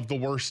some of the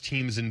worst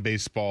teams in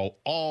baseball,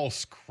 all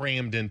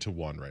crammed into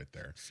one right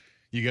there.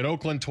 You get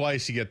Oakland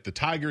twice, you get the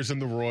Tigers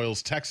and the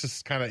Royals. Texas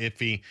is kind of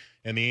iffy,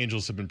 and the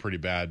Angels have been pretty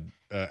bad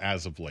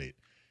as of late.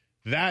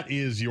 That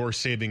is your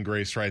saving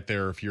grace right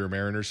there if you're a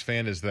Mariners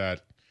fan, is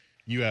that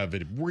you have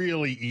a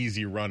really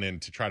easy run-in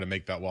to try to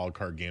make that wild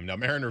card game. Now,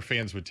 Mariner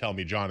fans would tell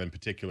me, John in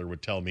particular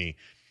would tell me,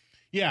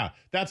 yeah,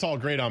 that's all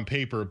great on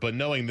paper, but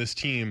knowing this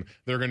team,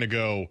 they're going to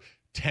go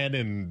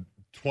 10-20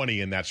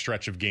 in that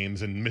stretch of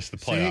games and miss the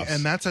playoffs. See,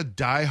 and that's a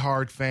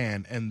diehard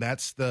fan, and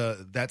that's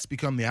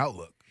become the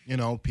outlook. You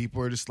know,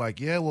 people are just like,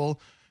 yeah, well,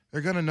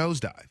 they're going to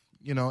nosedive.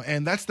 You know,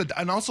 and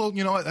and also,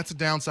 you know what, that's a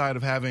downside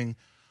of having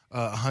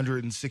a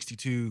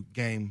 162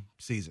 game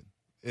season,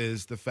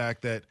 is the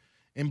fact that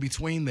in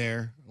between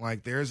there,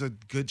 like, there's a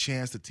good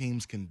chance that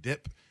teams can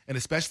dip, and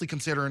especially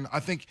considering, I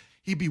think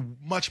he'd be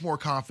much more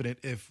confident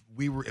if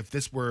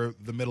this were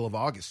the middle of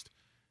August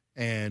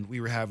and we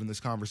were having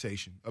this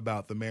conversation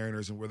about the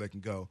Mariners and where they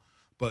can go.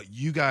 But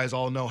you guys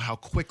all know how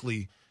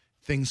quickly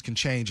things can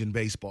change in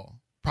baseball.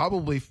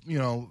 Probably, you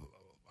know,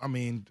 I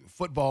mean,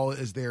 football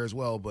is there as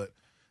well, but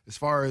as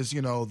far as,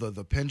 you know,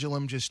 the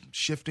pendulum just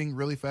shifting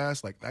really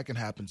fast, like, that can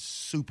happen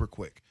super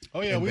quick.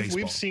 Oh yeah,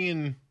 we've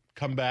seen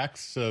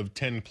comebacks of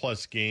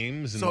 10+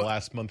 games in the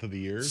last month of the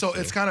year. So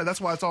it's kind of, that's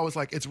why it's always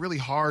like, it's really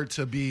hard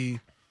to be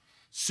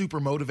super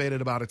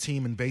motivated about a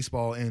team in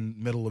baseball in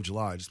middle of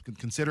July, just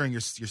considering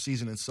your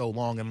season is so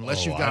long. And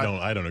unless you've got,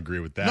 I don't agree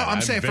with that. No,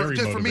 I'm saying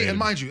for me, and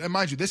mind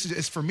you, this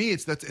is for me.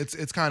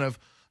 It's kind of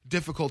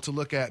difficult to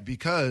look at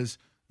because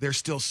there's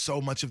still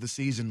so much of the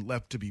season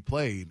left to be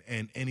played,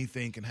 and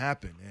anything can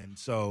happen. And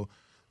so,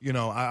 you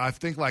know, I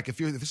think, like, if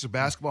this is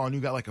basketball and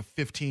you got like a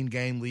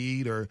 15-game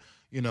lead, or,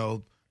 you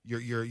know,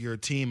 your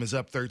team is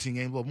up 13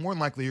 games, well, more than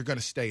likely you're going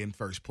to stay in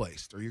first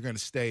place, or you're going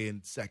to stay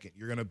in second.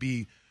 You're going to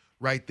be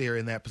right there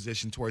in that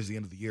position towards the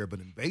end of the year. But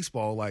in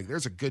baseball, like,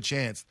 there's a good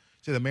chance,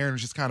 say the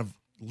Mariners just kind of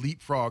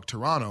leapfrog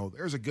Toronto,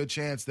 there's a good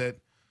chance that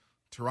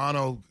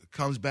Toronto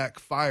comes back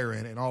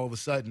firing, and all of a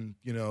sudden,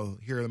 you know,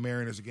 here are the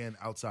Mariners again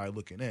outside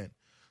looking in.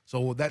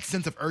 So that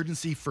sense of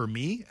urgency for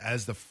me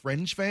as the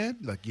fringe fan,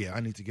 like, yeah,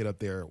 I need to get up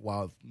there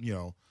while, you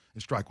know,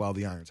 and strike while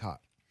the iron's hot.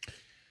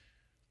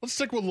 Let's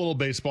stick with a little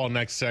baseball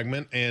next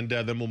segment, and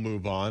then we'll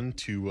move on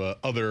to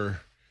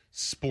other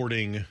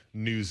sporting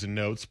news and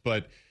notes.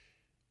 But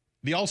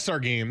the All-Star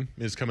Game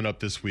is coming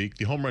up this week.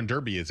 The Home Run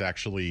Derby is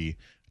actually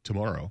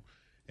tomorrow.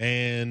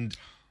 And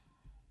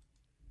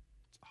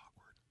it's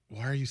awkward.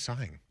 Why are you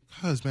sighing?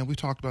 Because, man, we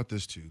talked about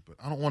this too, but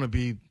I don't want to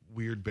be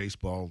weird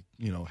baseball,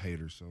 you know,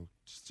 hater. So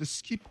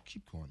just keep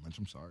going, Lynch.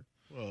 I'm sorry.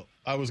 Well,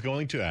 I was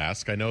going to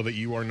ask. I know that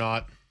you are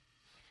not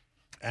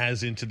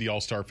as into the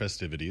All-Star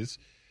festivities.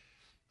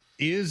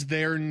 Is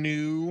their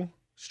new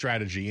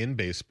strategy in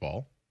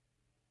baseball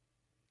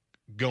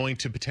going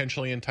to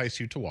potentially entice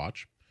you to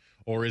watch,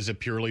 or is it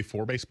purely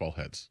for baseball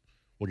heads?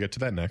 We'll get to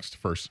that next.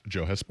 First,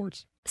 Joe has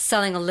sports.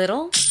 Selling a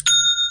little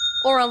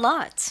or a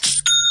lot?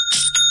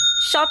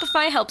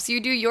 Shopify helps you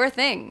do your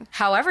thing,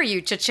 however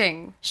you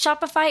cha-ching.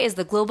 Shopify is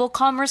the global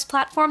commerce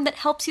platform that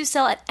helps you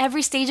sell at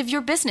every stage of your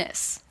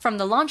business. From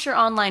the launch your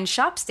online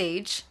shop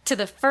stage, to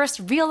the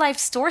first real-life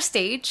store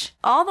stage,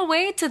 all the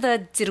way to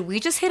the did we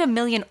just hit 1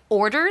 million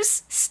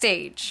orders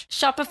stage.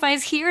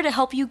 Shopify's here to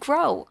help you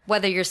grow.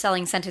 Whether you're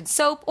selling scented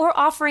soap or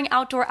offering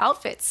outdoor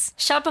outfits,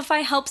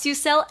 Shopify helps you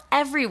sell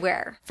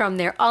everywhere. From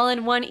their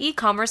all-in-one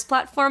e-commerce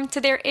platform to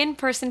their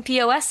in-person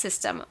POS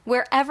system,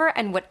 wherever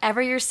and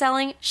whatever you're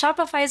selling,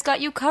 Shopify's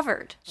got you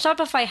covered.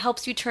 Shopify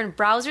helps you turn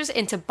browsers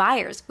into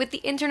buyers with the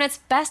internet's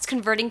best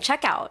converting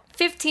checkout.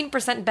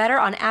 15% better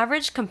on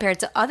average compared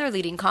to other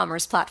leading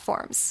commerce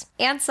platforms.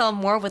 And sell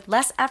more with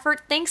less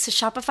effort thanks to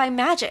Shopify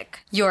Magic,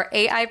 your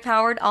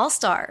AI-powered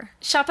all-star.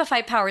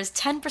 Shopify powers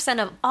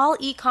 10% of all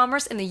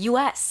e-commerce in the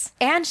U.S.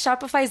 And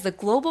Shopify is the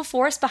global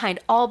force behind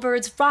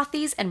Allbirds,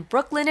 Rothy's, and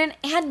Brooklinen,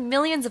 and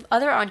millions of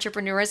other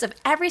entrepreneurs of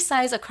every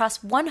size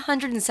across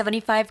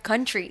 175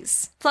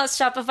 countries. Plus,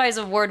 Shopify's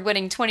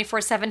award-winning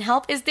 24/7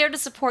 help is there to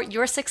support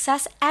your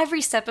success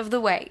every step of the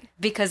way.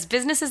 Because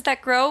businesses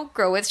that grow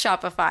with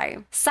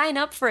Shopify. Sign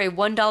up for a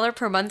 $1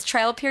 per month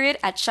trial period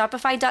at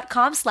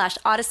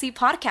shopify.com/Odyssey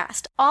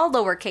Podcast, all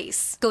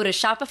lowercase. Go to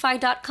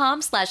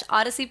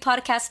shopify.com/Odyssey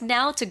Podcast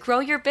now to grow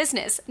your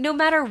business, no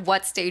matter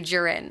what stage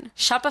you're in.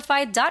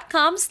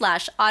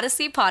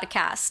 Shopify.com/Odyssey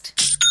Podcast.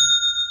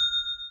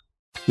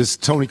 This is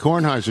Tony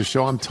Kornheiser's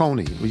show. I'm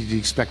Tony. You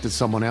expected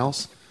someone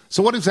else?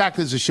 So what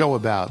exactly is the show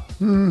about?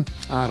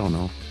 I don't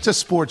know. It's a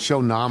sports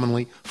show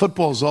nominally.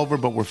 Football's over,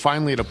 but we're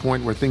finally at a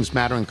point where things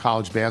matter in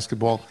college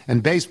basketball,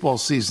 and baseball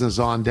season is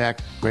on deck.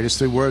 Greatest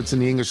 3 words in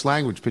the English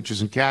language,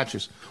 pitchers and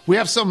catchers. We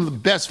have some of the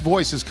best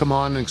voices come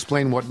on and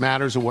explain what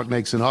matters or what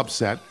makes an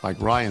upset, like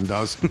Ryan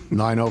does,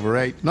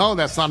 9/8. No,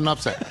 that's not an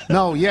upset.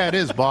 No, yeah, it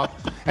is, Bob.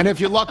 And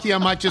if you're lucky, I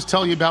might just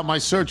tell you about my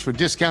search for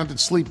discounted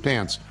sleep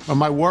pants or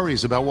my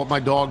worries about what my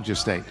dog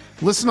just ate.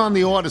 Listen on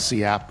the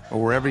Odyssey app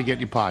or wherever you get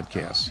your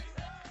podcasts.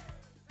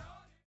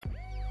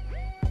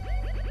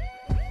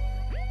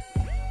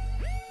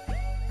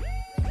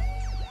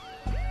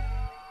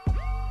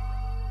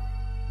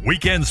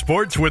 Weekend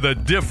sports with a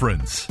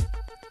difference.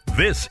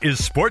 This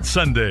is Sports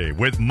Sunday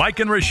with Mike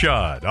and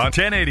Rashad on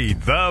 1080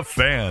 The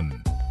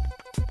Fan.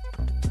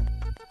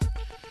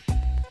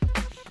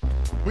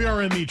 We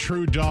are in the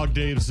true dog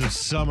days of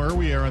summer.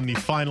 We are on the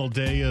final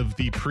day of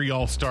the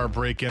pre-All-Star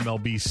break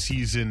MLB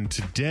season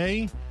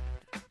today.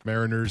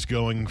 Mariners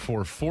going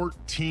for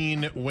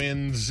 14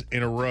 wins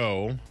in a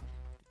row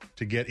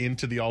to get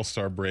into the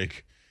All-Star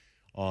break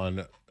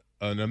on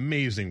an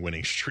amazing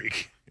winning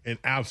streak. An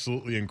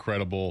absolutely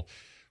incredible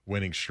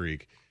winning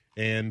streak.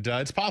 And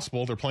it's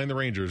possible. They're playing the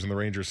Rangers, and the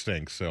Rangers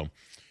stink. So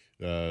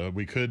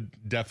we could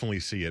definitely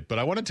see it. But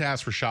I wanted to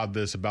ask Rashad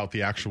this about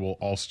the actual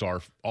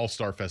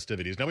All-Star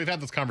festivities. Now, we've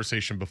had this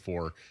conversation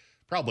before,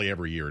 probably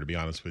every year, to be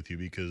honest with you,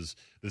 because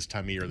this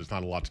time of year there's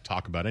not a lot to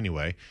talk about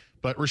anyway.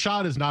 But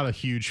Rashad is not a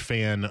huge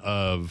fan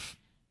of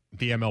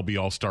the MLB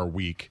All-Star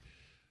Week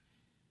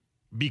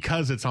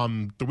because it's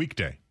on the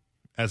weekday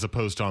as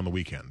opposed to on the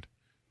weekend.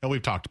 And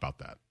we've talked about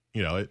that.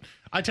 You know,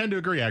 I tend to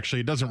agree, actually.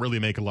 It doesn't really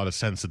make a lot of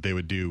sense that they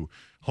would do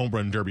Home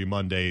Run Derby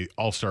Monday,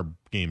 All-Star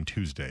Game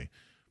Tuesday.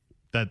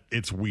 That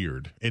it's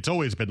weird. It's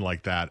always been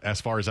like that,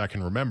 as far as I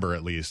can remember,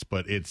 at least.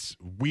 But it's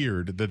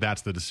weird that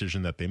that's the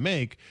decision that they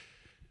make,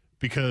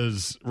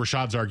 because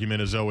Rashad's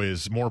argument is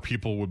always more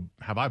people would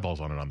have eyeballs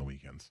on it on the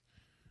weekends.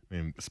 I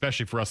mean,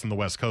 especially for us in the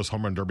West Coast,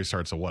 Home Run Derby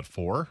starts at what,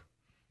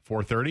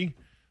 4:30?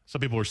 Some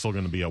people are still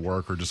going to be at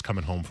work or just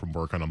coming home from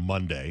work on a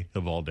Monday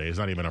of all days,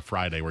 not even a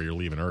Friday where you're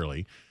leaving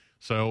early.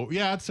 So,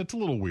 yeah, it's a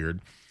little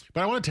weird.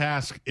 But I wanted to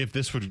ask if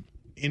this would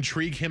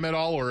intrigue him at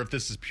all, or if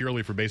this is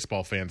purely for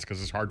baseball fans,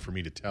 because it's hard for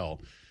me to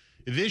tell.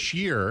 This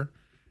year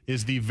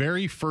is the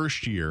very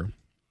first year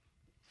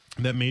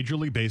that Major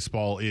League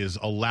Baseball is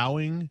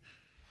allowing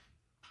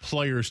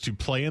players to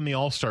play in the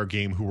All-Star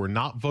game who were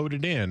not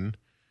voted in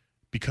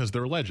because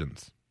they're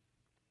legends.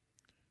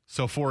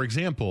 So, for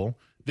example,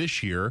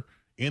 this year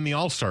in the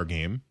All-Star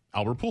game,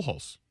 Albert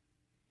Pujols.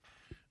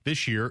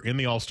 This year in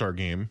the All-Star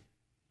game,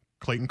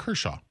 Clayton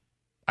Kershaw,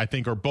 I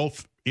think, are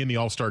both in the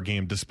All-Star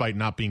game despite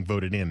not being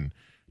voted in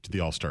to the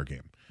All-Star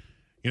game.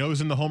 You know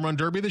who's in the Home Run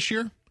Derby this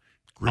year?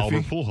 Griffey?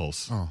 Albert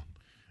Pujols.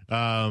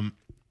 Oh.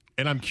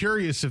 And I'm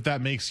curious if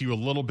that makes you a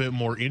little bit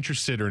more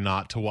interested or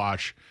not to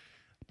watch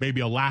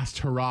maybe a last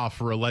hurrah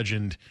for a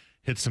legend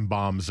hit some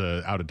bombs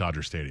out at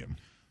Dodger Stadium.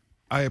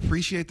 I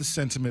appreciate the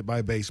sentiment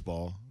by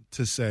baseball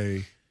to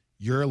say,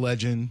 you're a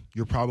legend,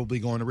 you're probably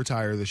going to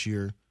retire this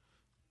year.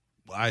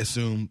 I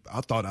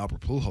thought Albert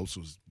Pujols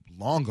was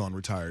long gone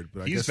retired,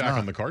 but he's back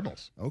on the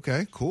Cardinals.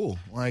 Okay, cool.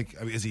 Like,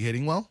 I mean, is he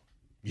hitting well?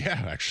 Yeah,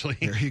 actually.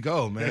 There you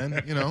go,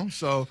 man. You know,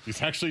 so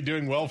he's actually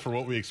doing well for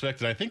what we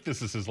expected. I think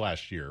this is his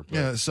last year. But.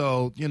 Yeah,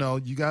 so you know,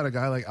 you got a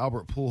guy like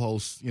Albert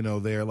Pujols. You know,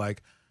 there.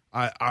 Like,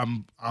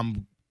 I'm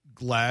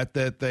glad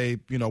that they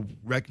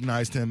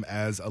recognized him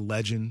as a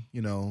legend.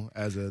 You know,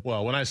 as a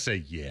when I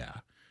say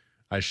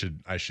I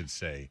should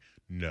say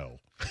no.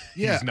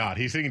 Yeah. He's not.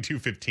 He's hitting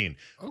 215.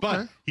 Okay.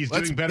 But he's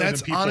doing better than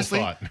people honestly,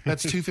 thought.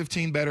 That's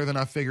 215 better than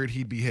I figured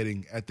he'd be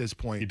hitting at this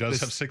point. He does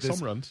have 6 home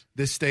runs.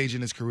 This stage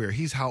in his career.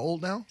 He's how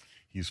old now?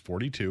 He's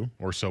 42,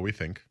 or so we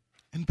think.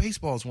 And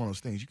baseball is one of those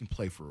things you can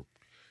play for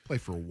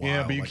a while.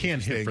 Yeah, but you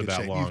can't hit for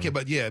that long.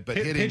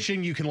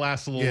 Pitching you can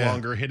last a little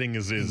longer. Hitting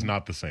is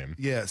not the same.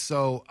 Yeah,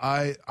 so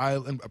I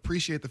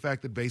appreciate the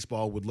fact that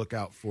baseball would look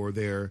out for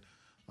their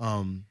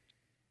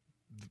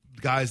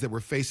guys that were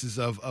faces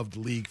of the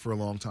league for a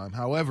long time.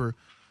 However,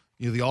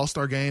 the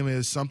All-Star game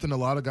is something a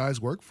lot of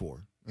guys work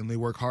for, and they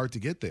work hard to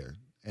get there.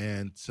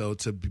 And so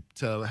to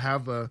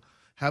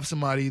have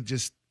somebody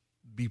just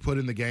be put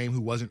in the game who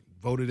wasn't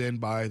voted in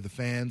by the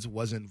fans,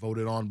 wasn't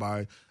voted on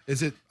by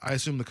I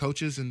assume the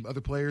coaches and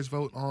other players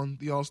vote on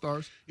the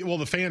All-Stars? Yeah, well,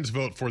 the fans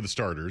vote for the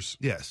starters.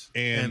 Yes.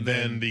 And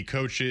then the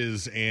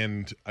coaches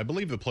and I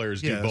believe the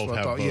players do both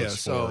have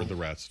votes for the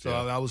rest. So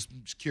I was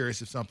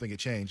curious if something had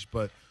changed,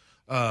 but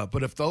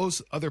if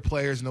those other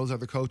players and those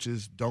other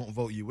coaches don't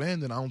vote you in,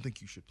 then I don't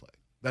think you should play.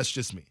 That's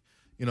just me.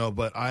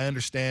 But I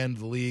understand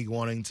the league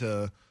wanting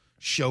to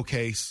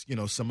showcase,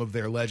 some of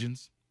their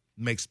legends.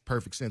 Makes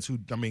perfect sense.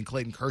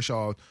 Clayton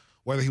Kershaw,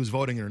 whether he was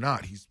voting or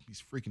not, he's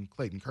freaking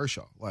Clayton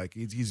Kershaw. Like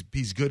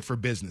he's good for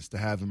business to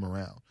have him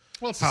around.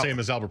 Well, it's the same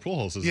as Albert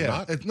Pujols, is it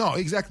not? No,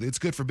 exactly. It's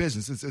good for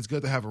business. It's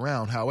good to have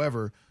around.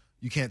 However,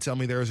 you can't tell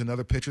me there is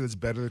another pitcher that's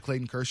better than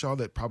Clayton Kershaw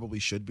that probably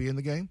should be in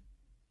the game.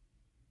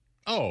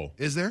 Oh,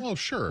 is there? Oh,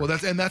 sure. Well,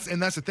 that's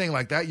the thing.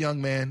 Like that young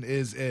man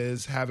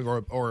is having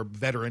or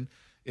veteran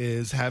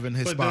is having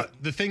his spot.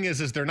 The thing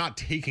is they're not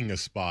taking a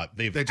spot.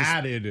 They've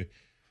added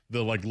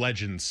the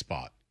legend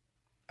spot.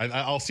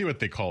 I'll see what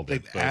they called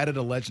it. They've added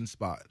a legend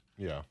spot.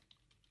 Yeah.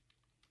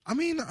 I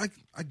mean, I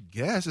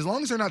guess as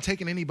long as they're not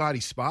taking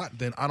anybody's spot,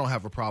 then I don't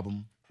have a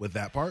problem with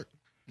that part.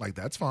 Like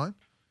that's fine.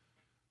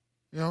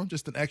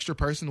 Just an extra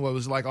person. What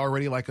was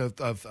already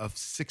a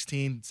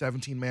 16,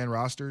 17 man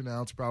roster.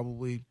 Now it's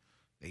probably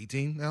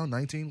 18 now,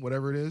 19,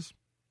 whatever it is.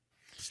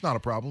 It's not a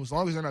problem as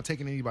long as they're not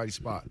taking anybody's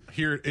spot.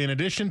 Here, in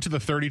addition to the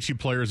 32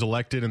 players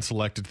elected and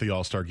selected to the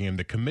All-Star game,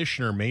 the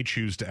commissioner may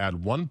choose to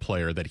add one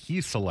player that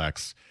he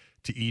selects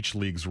to each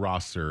league's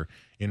roster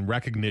in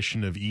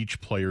recognition of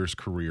each player's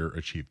career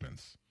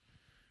achievements.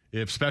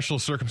 If special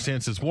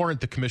circumstances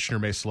warrant, the commissioner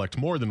may select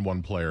more than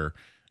one player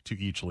to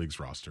each league's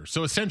roster.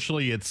 So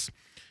essentially, it's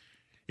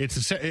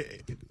a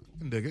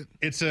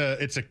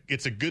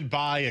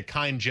goodbye, a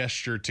kind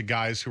gesture to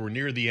guys who are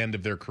near the end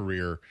of their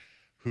career,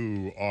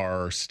 who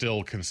are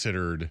still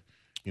considered,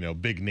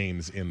 big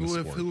names in the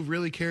sport. Who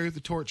really carried the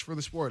torch for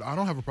the sport. I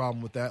don't have a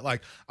problem with that.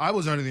 Like, I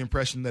was under the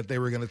impression that they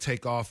were going to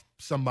take off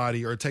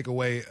somebody or take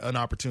away an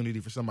opportunity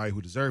for somebody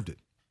who deserved it.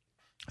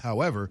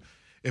 However,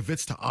 if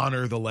it's to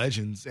honor the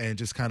legends and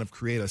just kind of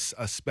create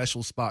a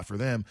special spot for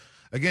them,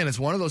 again, it's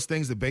one of those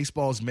things that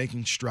baseball is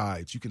making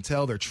strides. You can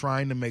tell they're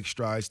trying to make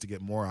strides to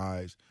get more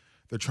eyes.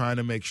 They're trying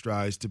to make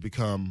strides to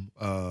become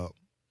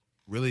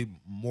really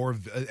more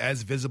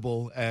as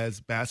visible as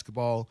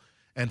basketball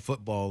and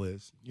football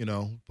is,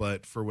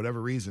 but for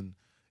whatever reason,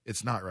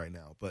 it's not right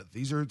now. But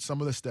these are some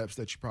of the steps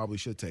that you probably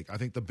should take. I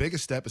think the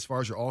biggest step as far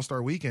as your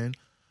All-Star weekend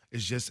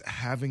is just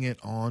having it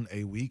on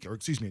a week,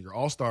 your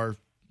All-Star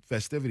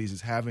festivities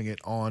is having it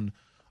on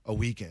a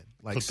weekend.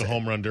 Like, put the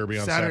home run derby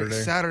on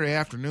Saturday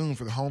afternoon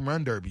for the home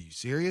run derby. You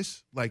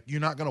serious? Like,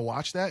 you're not going to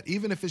watch that,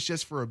 even if it's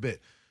just for a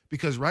bit?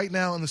 Because right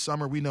now in the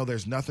summer, we know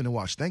there's nothing to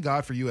watch. Thank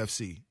God for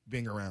UFC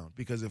being around,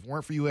 because if it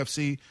weren't for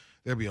UFC,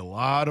 there'd be a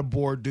lot of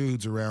bored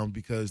dudes around,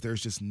 because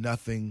there's just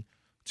nothing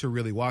to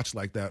really watch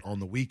like that on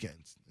the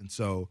weekends. And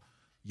so,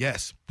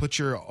 yes, put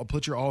your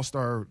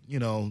All-Star,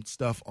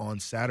 stuff on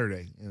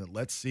Saturday, and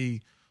let's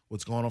see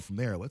what's going on from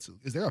there.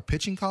 Is there a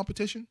pitching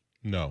competition?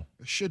 No.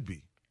 There should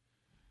be.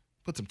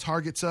 Put some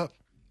targets up,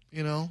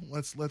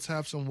 let's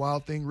have some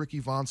Wild Thing Ricky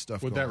Vaughn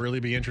stuff. Would that really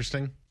be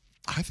interesting?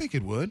 I think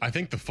it would. I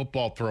think the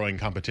football throwing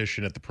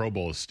competition at the Pro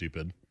Bowl is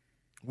stupid,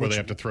 where they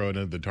have to throw it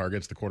into the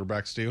targets the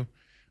quarterbacks do.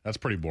 That's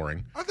pretty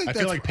boring. I think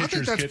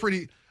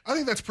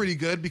that's pretty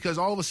good, because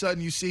all of a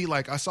sudden you see,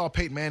 like, I saw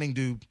Peyton Manning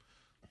do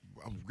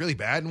really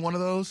bad in one of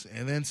those,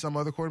 and then some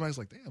other quarterback's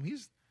like, damn,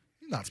 he's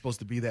not supposed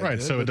to be that good.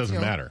 Right, so it doesn't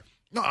matter.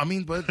 No, I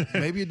mean, but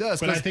maybe it does.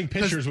 But I think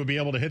pitchers would be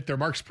able to hit their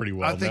marks pretty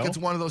well. I think it's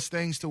one of those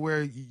things to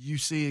where you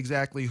see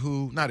exactly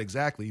not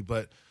exactly,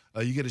 but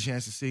you get a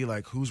chance to see,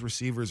 like, whose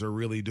receivers are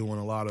really doing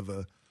a lot of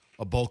a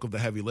bulk of the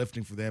heavy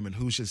lifting for them, and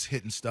who's just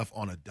hitting stuff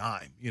on a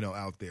dime,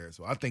 out there.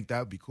 So I think that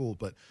would be cool.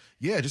 But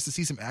yeah, just to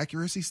see some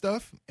accuracy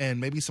stuff and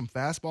maybe some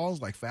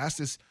fastballs, like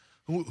fastest.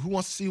 Who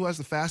wants to see who has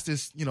the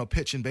fastest,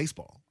 pitch in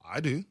baseball?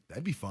 I do.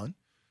 That'd be fun.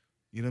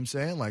 You know what I'm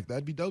saying? Like,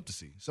 that'd be dope to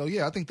see. So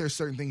yeah, I think there's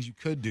certain things you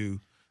could do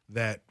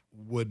that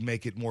would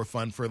make it more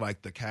fun for,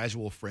 like, the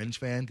casual fringe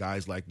fan,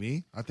 guys like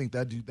me. I think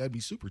that'd be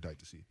super tight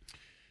to see.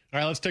 All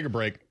right, let's take a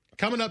break.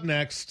 Coming up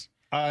next,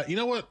 you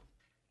know what?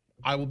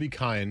 I will be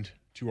kind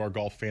to our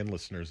golf fan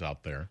listeners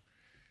out there.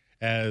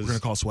 We're going to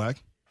call swag?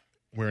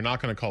 We're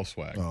not going to call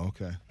swag. Oh,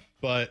 okay.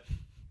 But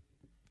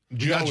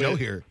Joe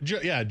here.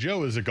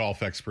 Joe is a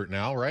golf expert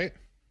now, right?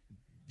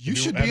 You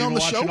should be on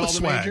the show with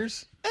swag.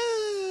 Majors?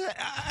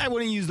 I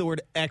wouldn't use the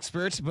word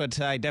expert, but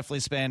I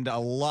definitely spend a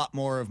lot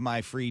more of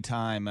my free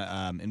time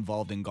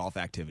involved in golf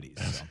activities.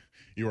 So.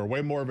 You are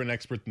way more of an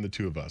expert than the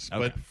two of us. Okay.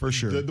 But for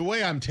sure. The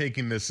way I'm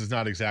taking this is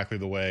not exactly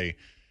the way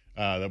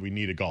that we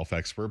need a golf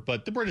expert.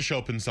 But the British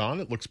Open's on.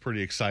 It looks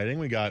pretty exciting.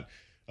 We got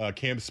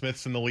Cam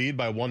Smith's in the lead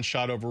by one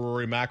shot over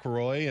Rory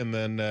McIlroy, and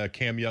then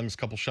Cam Young's a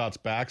couple shots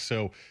back.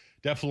 So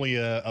definitely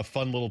a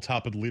fun little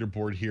top of the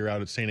leaderboard here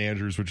out at St.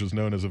 Andrews, which is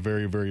known as a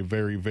very, very,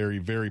 very, very,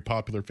 very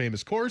popular,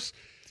 famous course.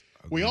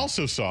 Okay. We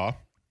also saw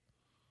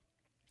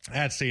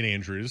at St.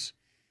 Andrews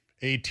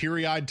a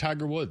teary-eyed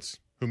Tiger Woods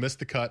who missed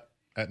the cut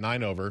at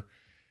 9 over.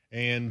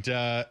 And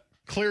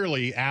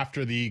clearly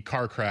after the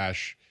car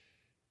crash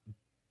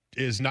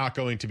is not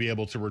going to be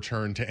able to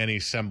return to any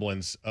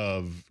semblance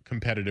of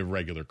competitive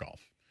regular golf.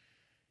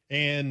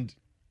 And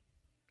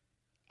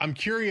I'm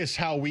curious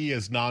how we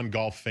as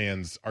non-golf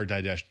fans are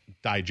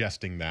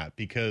digesting that,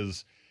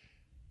 because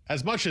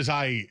as much as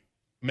I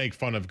make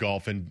fun of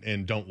golf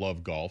and don't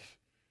love golf,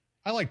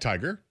 I like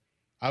Tiger.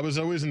 I was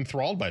always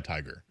enthralled by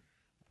Tiger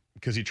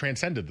because he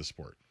transcended the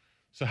sport.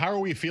 So how are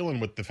we feeling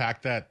with the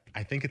fact that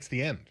I think it's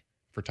the end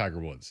for Tiger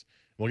Woods?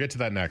 We'll get to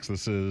that next.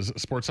 This is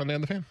Sports Sunday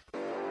on the Fan.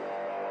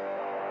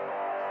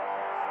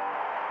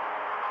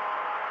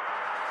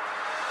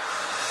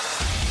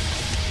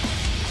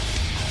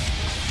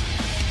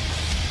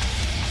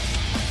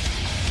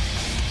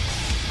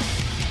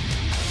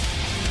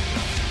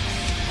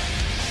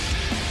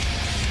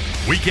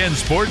 Weekend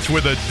sports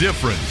with a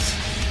difference.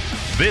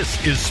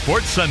 This is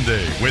Sports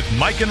Sunday with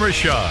Mike and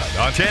Rashad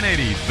on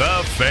 1080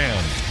 The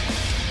Fan.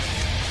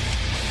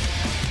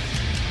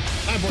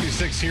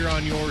 9:46 here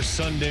on your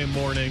Sunday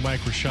morning.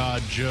 Mike,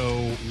 Rashad,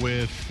 Joe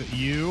with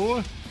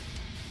you.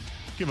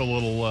 Give a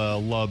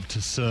little love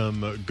to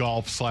some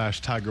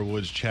golf/Tiger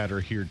Woods chatter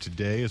here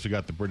today, as we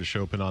got the British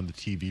Open on the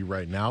TV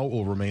right now.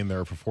 We'll remain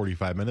there for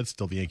 45 minutes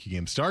till the Yankee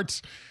game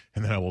starts,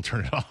 and then I will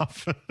turn it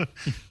off.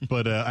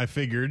 But I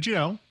figured,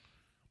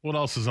 what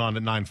else is on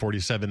at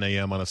 9:47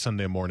 a.m. on a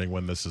Sunday morning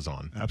when this is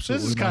on?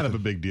 Absolutely. This is kind of a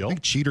big deal. I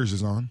think Cheaters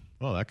is on.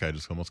 Oh, that guy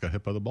just almost got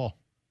hit by the ball.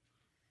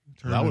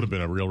 That would have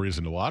been a real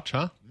reason to watch,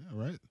 huh? Yeah,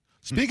 right.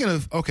 Speaking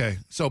of, okay,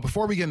 so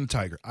before we get into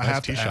Tiger, I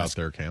have to ask.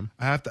 There, Cam.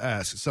 I have to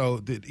ask. So,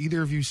 did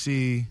either of you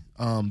see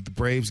the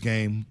Braves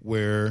game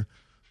where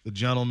the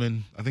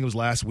gentleman, I think it was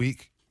last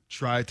week,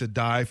 tried to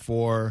dive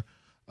for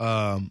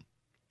a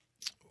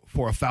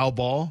foul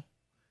ball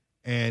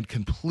and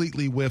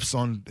completely whiffs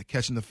on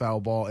catching the foul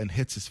ball and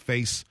hits his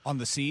face on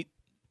the seat?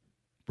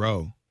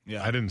 Bro.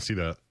 Yeah. I didn't see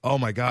that. Oh,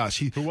 my gosh.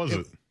 Who was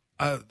it?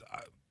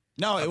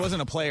 No, it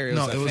wasn't a player. It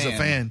was a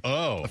fan.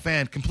 Oh. A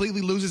fan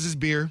completely loses his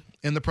beer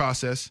in the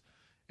process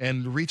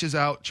and reaches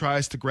out,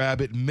 tries to grab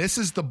it,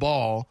 misses the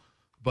ball,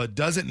 but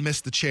doesn't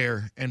miss the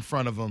chair in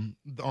front of him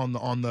on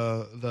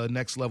the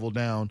next level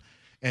down,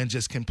 and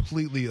just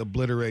completely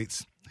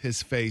obliterates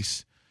his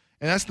face.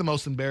 And that's the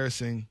most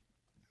embarrassing.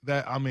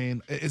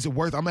 Is it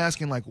worth? I'm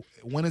asking, like,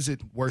 when is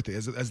it worth it?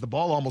 As the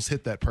ball almost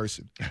hit that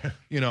person,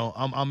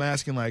 I'm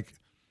asking, like,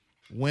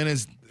 when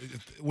is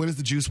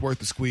the juice worth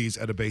the squeeze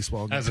at a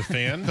baseball game? As a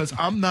fan, because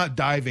I'm not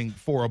diving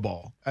for a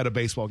ball at a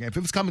baseball game. If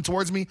it's coming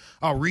towards me,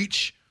 I'll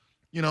reach.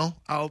 I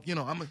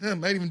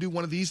might even do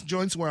one of these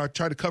joints where I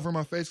try to cover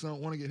my face because I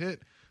don't want to get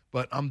hit.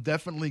 But I'm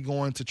definitely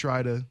going to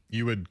try to.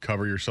 You would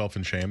cover yourself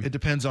in shame? It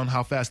depends on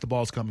how fast the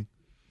ball's coming.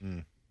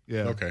 Mm.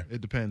 Yeah. Okay. It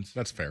depends.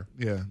 That's fair.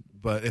 Yeah.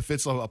 But if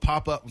it's a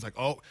pop-up, it's like,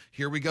 oh,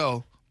 here we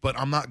go. But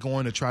I'm not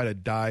going to try to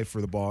dive for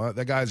the ball.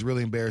 That guy's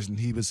really embarrassing.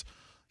 He was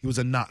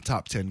a not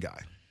top 10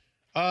 guy.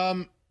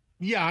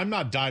 Yeah, I'm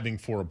not diving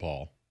for a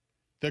ball.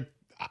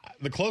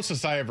 The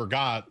closest I ever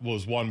got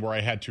was one where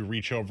I had to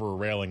reach over a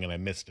railing and I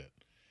missed it.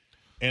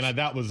 And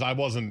I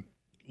wasn't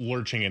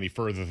lurching any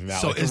further than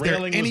that. So is there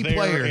any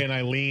player, and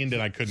I leaned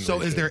and I couldn't. So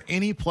is there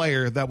any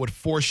player that would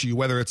force you,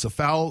 whether it's a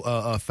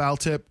foul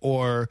tip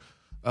or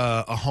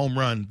a home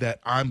run, that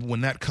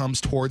when that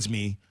comes towards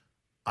me,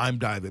 I'm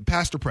diving,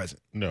 past or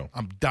present? No,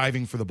 I'm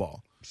diving for the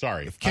ball.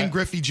 Sorry, if Ken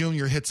Griffey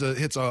Jr. hits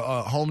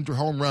a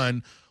home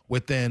run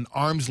within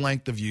arm's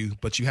length of you,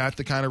 but you have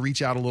to kind of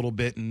reach out a little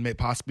bit and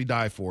possibly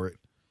dive for it,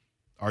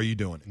 are you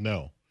doing it?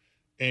 No.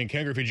 And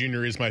Ken Griffey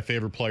Jr. is my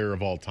favorite player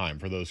of all time,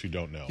 for those who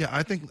don't know. Yeah,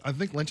 I think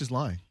Lynch is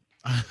lying.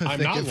 I'm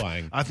not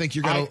lying. I think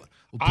you're going to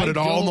put it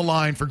all on the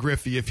line for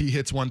Griffey if he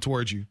hits one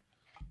towards you.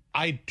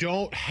 I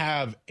don't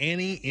have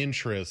any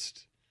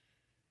interest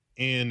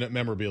in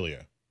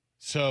memorabilia.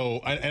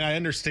 So, and I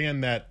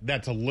understand that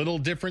that's a little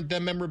different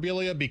than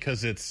memorabilia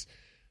because it's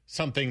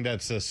something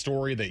that's a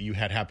story that you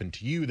had happen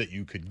to you that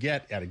you could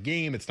get at a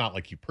game. It's not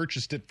like you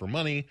purchased it for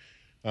money.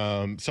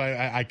 So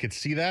I could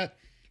see that.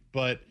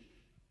 But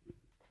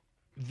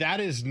that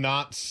is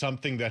not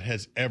something that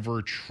has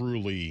ever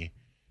truly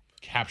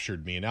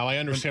captured me. Now, I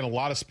understand a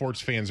lot of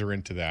sports fans are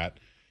into that,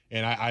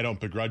 and I don't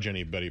begrudge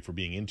anybody for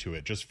being into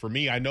it. Just for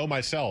me, I know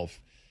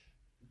myself,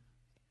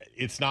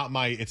 it's not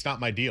my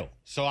deal.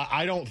 So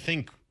I don't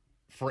think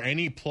for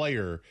any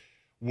player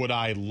would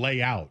I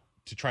lay out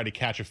to try to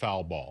catch a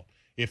foul ball.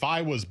 If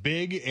I was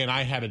big and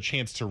I had a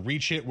chance to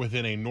reach it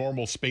within a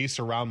normal space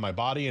around my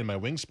body and my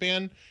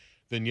wingspan,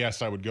 then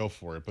yes, I would go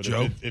for it. But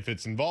if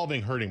it's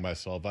involving hurting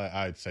myself,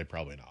 I'd say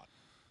probably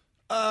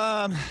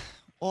not.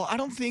 Well, I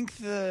don't think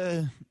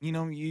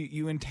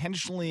you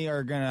intentionally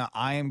are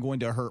I am going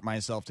to hurt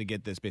myself to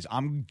get this base.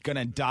 I'm going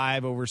to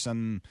dive over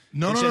some.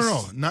 No.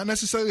 Not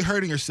necessarily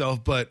hurting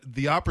yourself, but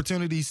the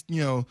opportunities,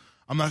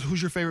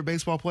 who's your favorite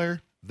baseball player?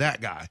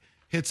 That guy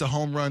hits a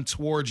home run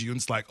towards you, and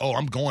it's like, oh,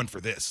 I'm going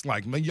for this.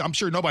 Like, I'm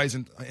sure nobody's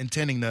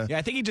intending to. Yeah,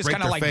 I think he just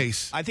kind of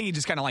face. I think he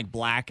just kind of like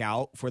black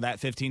out for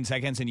that 15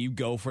 seconds, and you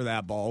go for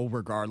that ball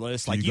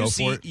regardless. Like you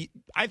see, for it?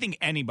 I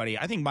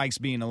think Mike's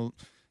being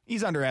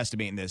he's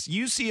underestimating this.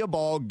 You see a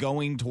ball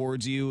going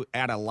towards you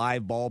at a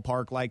live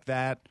ballpark like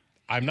that,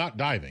 I'm not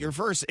diving. Your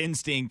first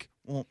instinct.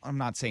 Well, I'm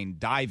not saying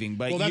diving,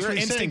 but your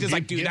instinct is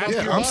like, dude, that's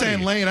your I'm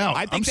saying laying out.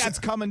 I think that's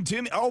coming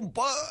to me. Oh,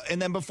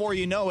 and then before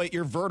you know it,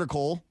 you're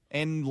vertical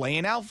and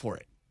laying out for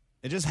it.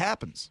 It just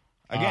happens.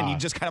 Again, you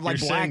just kind of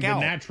like black out.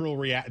 The natural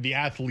the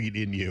athlete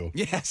in you.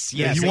 Yes.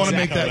 You want to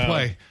make that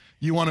play.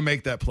 You want to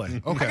make that play.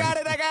 Okay.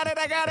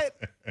 I got it.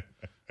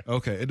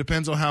 Okay. It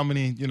depends on how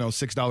many,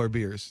 $6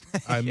 beers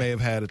I may have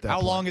had at that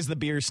point. How long is the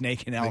beer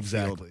snake in outfield?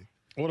 Exactly.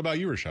 What about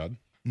you, Rashad?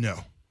 No.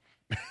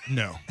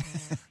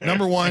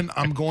 Number one,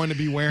 I'm going to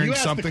be wearing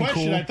something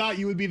cool. I thought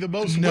you would be the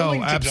most willing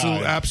to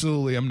dive.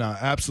 Absolutely, I'm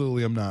not.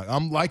 Absolutely, I'm not.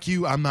 I'm like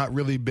you. I'm not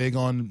really big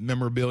on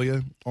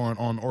memorabilia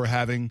or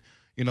having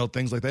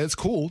things like that. It's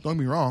cool. Don't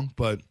get me wrong,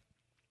 but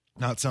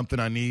not something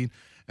I need.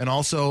 And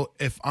also,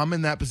 if I'm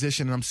in that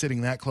position and I'm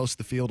sitting that close to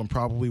the field, I'm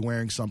probably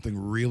wearing something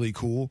really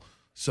cool.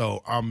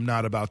 So I'm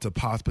not about to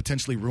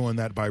potentially ruin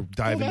that by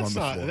diving on the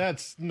floor.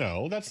 That's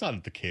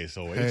not the case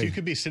always. Hey. You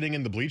could be sitting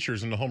in the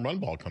bleachers and the home run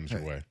ball comes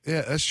your way.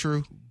 Yeah, that's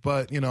true.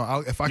 But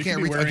if I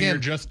can't reach again, your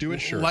Just Do It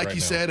shirt. Like right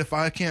you now. said, if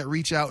I can't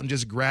reach out and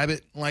just grab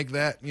it like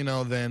that,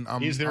 then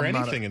I'm. Is there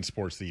anything in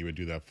sports that you would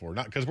do that for?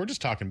 Not because we're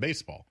just talking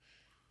baseball.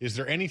 Is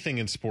there anything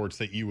in sports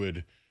that you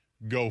would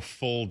go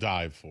full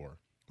dive for?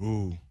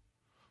 Ooh,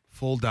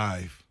 full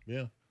dive.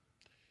 Yeah.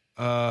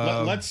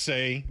 Let's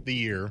say the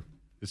year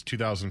is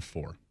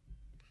 2004.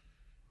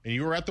 And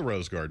you were at the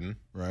Rose Garden.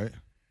 Right.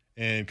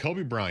 And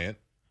Kobe Bryant,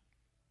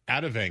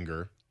 out of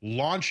anger,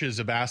 launches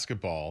a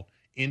basketball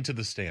into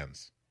the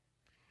stands.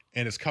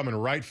 And it's coming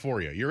right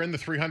for you. You're in the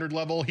 300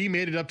 level. He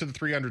made it up to the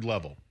 300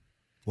 level.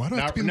 Why do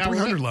I have to be in the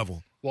 300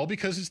 level? Well,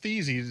 because it's the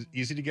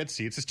easy to get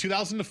seats. It's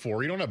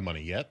 2004. You don't have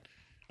money yet.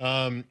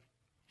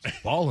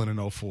 Balling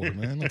in 04,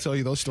 man. I'll tell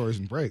you those stories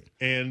in break.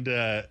 And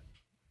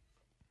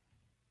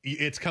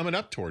it's coming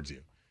up towards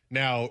you.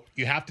 Now,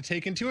 you have to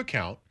take into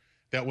account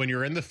that when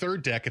you're in the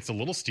third deck, it's a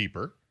little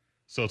steeper.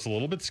 So it's a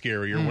little bit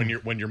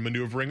scarier when you're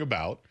maneuvering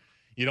about.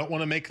 You don't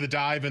want to make the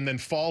dive and then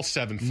fall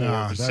 7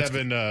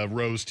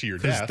 rows to your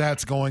death.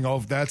 That's going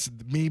over. That's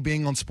me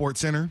being on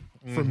SportsCenter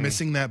for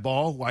missing that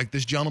ball, like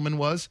this gentleman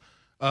was.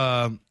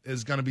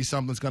 Is going to be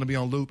something that's going to be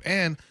on loop,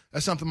 and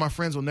that's something my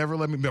friends will never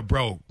let me.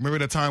 Bro, remember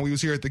the time we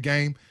was here at the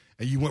game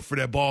and you went for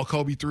that ball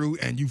Kobe threw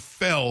and you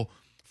fell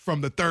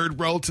from the third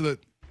row to the.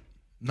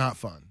 Not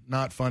fun,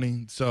 not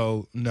funny.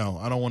 So no,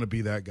 I don't want to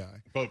be that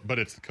guy. But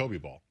it's the Kobe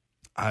ball.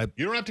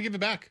 You don't have to give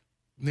it back.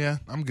 Yeah,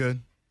 I'm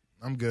good.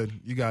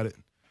 You got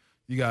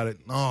it.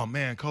 Oh,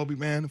 man, Kobe,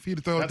 man, if he'd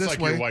have thrown it this way.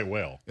 That's like your white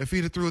whale. If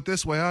he'd have threw it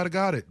this way, I'd have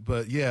got it.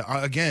 But, yeah,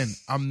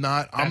 I'm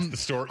not. That's the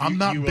story. I'm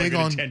not big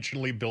on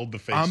intentionally build the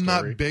fake I'm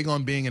story. not big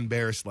on being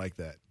embarrassed like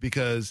that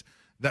because,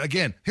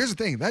 again, here's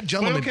the thing. That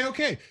gentleman. But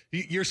okay.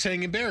 You're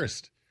saying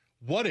embarrassed.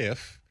 What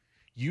if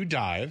you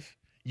dive,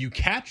 you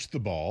catch the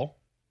ball,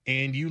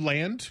 and you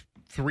land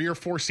 3 or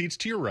 4 seats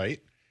to your right,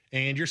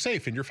 and you're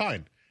safe and you're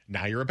fine?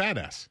 Now you're a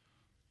badass.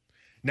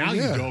 Now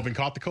you dove and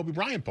caught the Kobe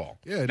Bryant ball.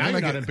 Yeah, now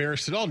you're not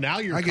embarrassed at all. Now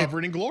you're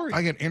covered in glory.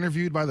 I get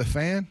interviewed by the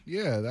fan.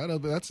 Yeah,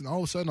 that's all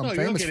of a sudden I'm famous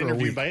for a week. You don't get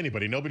interviewed by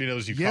anybody. Nobody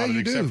knows you caught it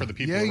except for the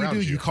people around you. Yeah,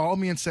 you do. You call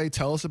me and say,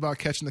 tell us about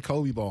catching the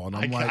Kobe ball.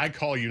 And I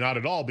call you not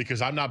at all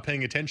because I'm not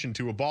paying attention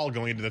to a ball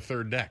going into the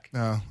third deck.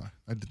 No,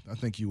 I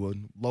think you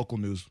would. Local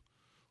news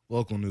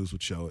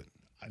would show it.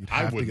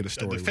 I wouldn't. To get a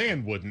story. The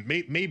fan wouldn't.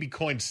 Maybe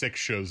Coin 6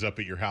 shows up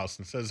at your house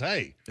and says,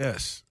 hey.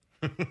 Yes.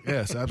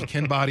 Yes,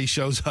 Ken Body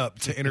shows up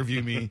to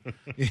interview me.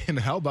 And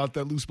how about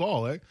that loose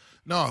ball, eh?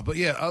 No, but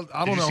yeah,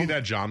 I don't know. Did you see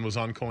that John was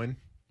on Coin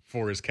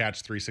for his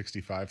Catch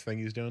 365 thing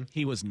he's doing?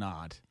 He was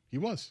not. He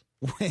was.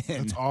 When?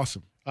 That's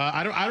awesome.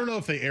 I don't know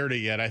if they aired it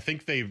yet. I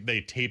think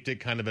they taped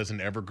it kind of as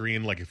an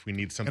evergreen, like if we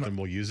need something,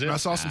 we'll use it. I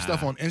saw some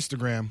stuff on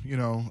Instagram,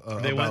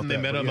 they went and they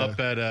met him up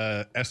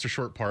at Esther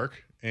Short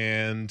Park,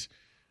 and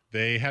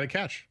they had a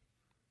catch.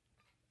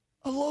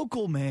 A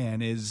local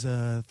man is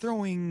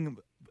throwing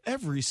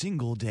every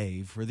single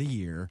day for the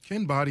year.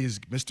 Ken Body is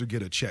Mr.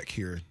 Get a Check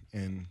here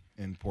in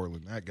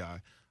Portland, that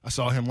guy. I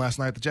saw him last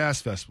night at the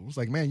Jazz Festival. I was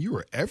like, man, you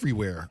are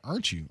everywhere,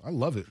 aren't you? I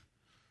love it.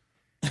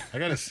 I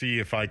got to see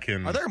if I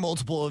can. Are there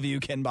multiple of you,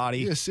 Ken Body?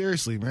 Yeah,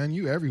 seriously, man,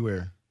 you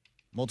everywhere.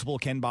 Multiple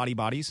Ken Body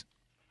bodies?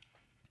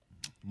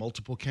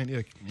 Multiple Ken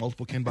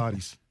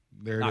Bodies.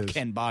 There it is. Not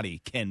Ken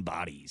Body, Ken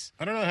Bodies.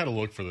 I don't know how to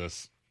look for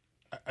this.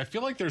 I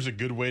feel like there's a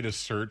good way to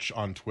search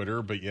on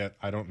Twitter, but yet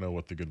I don't know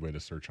what the good way to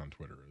search on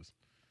Twitter is.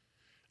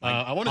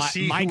 I want to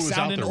see who was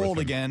out there with him.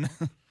 Again.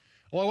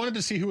 Well, I wanted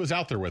to see who was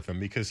out there with him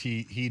because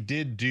he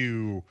did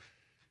do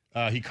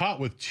he caught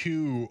with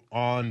 2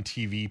 on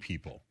TV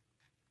people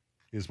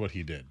is what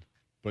he did.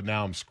 But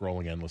now I'm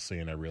scrolling endlessly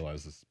and I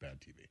realize this is bad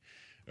TV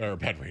or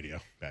bad radio,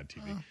 bad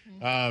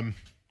TV.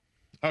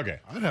 Okay,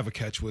 I'd have a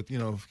catch with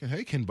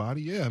hey Ken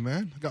Body, yeah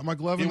man, I got my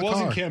glove in the car. It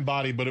wasn't Ken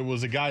Body, but it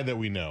was a guy that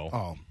we know.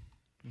 Oh,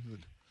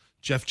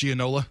 Jeff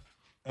Gianola.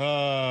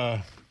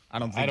 I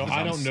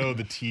don't know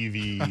the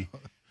TV.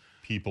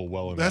 People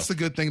well enough. That's the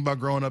good thing about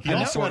growing up. He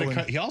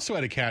also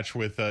had a catch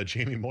with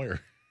Jamie Moyer.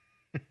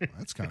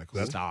 That's kind of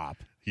cool. Stop.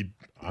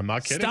 I'm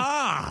not kidding.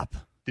 Stop.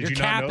 Did you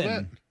not know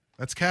that?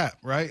 That's Cap,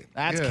 right?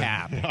 That's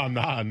Cap. I'm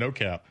not. No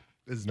Cap.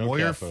 Is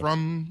Moyer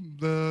from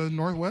the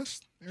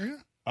Northwest area?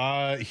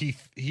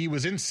 He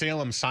was in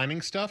Salem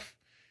signing stuff.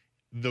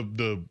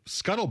 The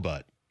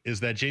scuttlebutt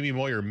is that Jamie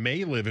Moyer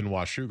may live in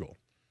Washougal,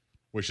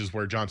 which is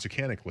where John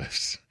Sukanik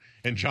lives.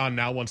 And John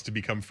now wants to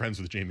become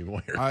friends with Jamie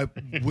Moyer.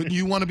 Wouldn't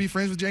you want to be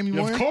friends with Jamie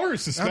Moyer? Of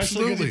course,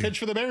 especially because he pitched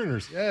for the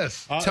Mariners.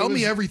 Yes. Tell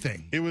me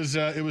everything. It was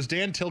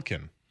Dan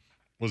Tilkin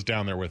was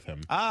down there with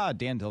him.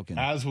 Dan Tilkin.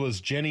 As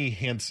was Jenny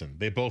Hansen.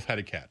 They both had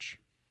a catch.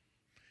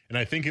 And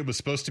I think it was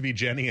supposed to be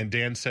Jenny, and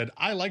Dan said,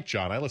 I like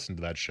John. I listened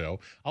to that show.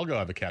 I'll go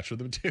have a catch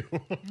with him, too.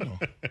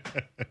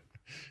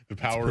 The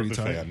power of the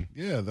fan.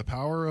 Yeah, the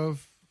power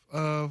of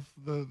the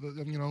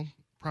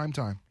prime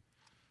time.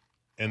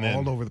 And then,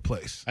 all over the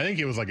place. I think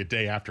it was like a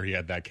day after he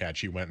had that catch,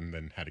 he went and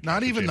then had a catch.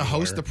 Not even the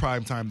host Moyer. of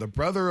Primetime. The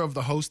brother of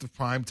the host of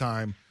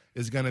Primetime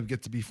is going to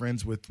get to be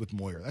friends with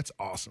Moyer. That's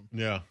awesome.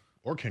 Yeah,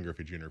 or Ken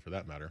Griffey Jr. for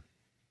that matter.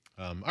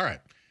 All right.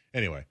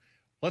 Anyway,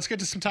 let's get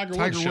to some Tiger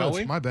Woods, shall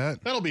we? My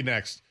bad. That'll be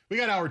next. We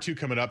got hour 2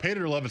 coming up. Hate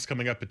it or love it's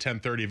coming up at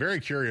 10:30. Very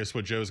curious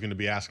what Joe's going to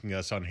be asking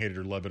us on Hate it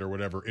or love it or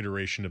whatever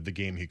iteration of the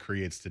game he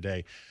creates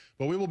today.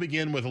 But we will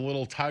begin with a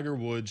little Tiger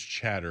Woods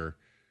chatter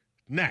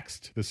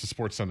next. This is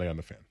Sports Sunday on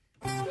the Fan.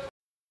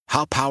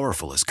 How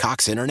powerful is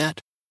Cox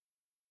Internet?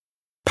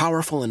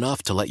 Powerful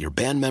enough to let your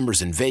band members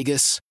in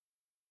Vegas,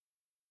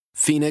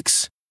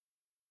 Phoenix,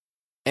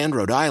 and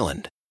Rhode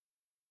Island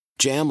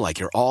jam like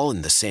you're all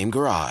in the same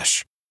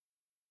garage.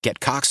 Get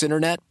Cox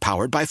Internet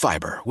powered by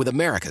fiber with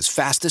America's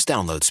fastest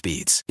download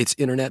speeds. It's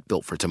internet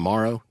built for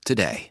tomorrow,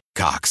 today.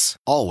 Cox,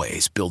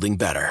 always building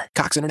better.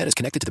 Cox Internet is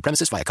connected to the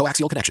premises via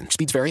coaxial connection.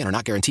 Speeds vary and are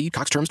not guaranteed.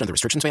 Cox terms and other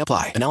restrictions may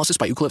apply. Analysis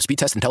by Ookla of Speed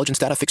Test Intelligence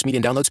Data. Fixed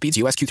median download speeds.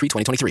 US Q3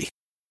 2023.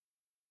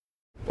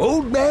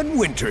 Old Man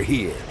Winter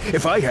here.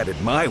 If I had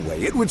it my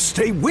way, it would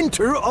stay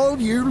winter all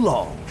year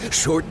long.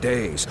 Short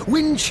days,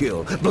 wind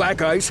chill,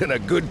 black ice, and a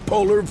good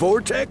polar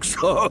vortex.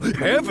 Oh,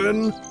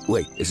 heaven.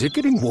 Wait, is it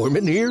getting warm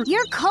in here?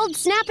 Your cold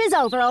snap is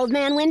over, Old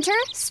Man Winter.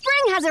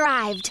 Spring has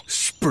arrived.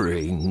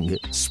 Spring.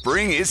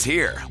 Spring is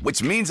here,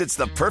 which means it's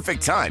the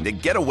perfect time to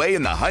get away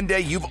in the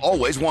Hyundai you've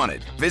always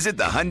wanted. Visit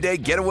the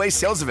Hyundai Getaway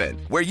Sales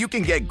Event, where you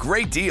can get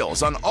great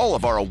deals on all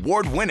of our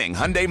award-winning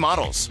Hyundai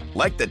models,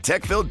 like the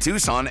tech-filled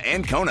Tucson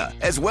and Kona,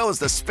 as well as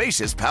the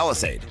spacious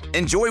Palisade.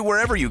 Enjoy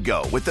wherever you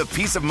go with the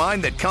peace of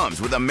mind that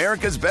comes with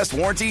America's best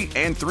warranty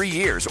and 3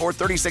 years or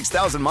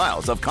 36,000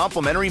 miles of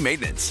complimentary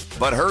maintenance.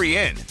 But hurry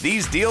in,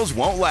 these deals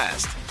won't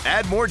last.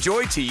 Add more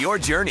joy to your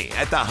journey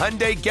at the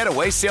Hyundai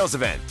Getaway Sales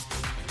Event.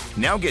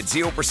 Now get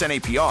 0%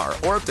 APR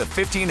or up to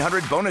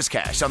 $1,500 bonus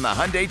cash on the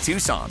Hyundai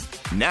Tucson.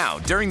 Now,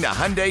 during the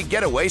Hyundai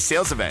Getaway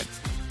Sales Event.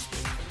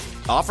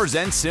 Offers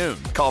end soon.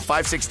 Call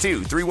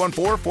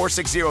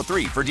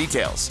 562-314-4603 for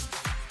details.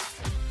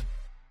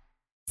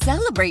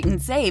 Celebrate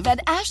and save at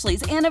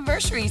Ashley's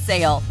Anniversary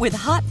Sale. With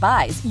Hot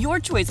Buys, your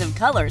choice of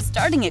colors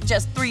starting at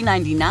just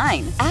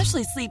 $3.99.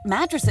 Ashley Sleep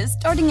mattresses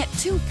starting at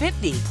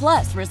 $2.50.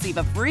 Plus, receive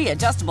a free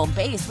adjustable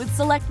base with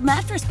select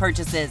mattress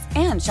purchases.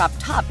 And shop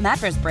top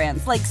mattress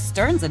brands like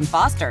Stearns &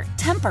 Foster,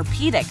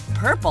 Tempur-Pedic,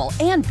 Purple,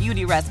 and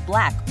Beautyrest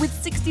Black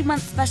with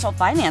 60-month special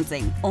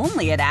financing.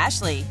 Only at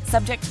Ashley.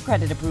 Subject to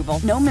credit approval.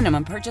 No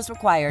minimum purchase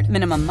required.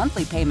 Minimum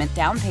monthly payment,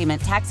 down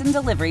payment, tax, and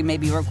delivery may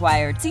be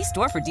required. See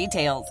store for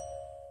details.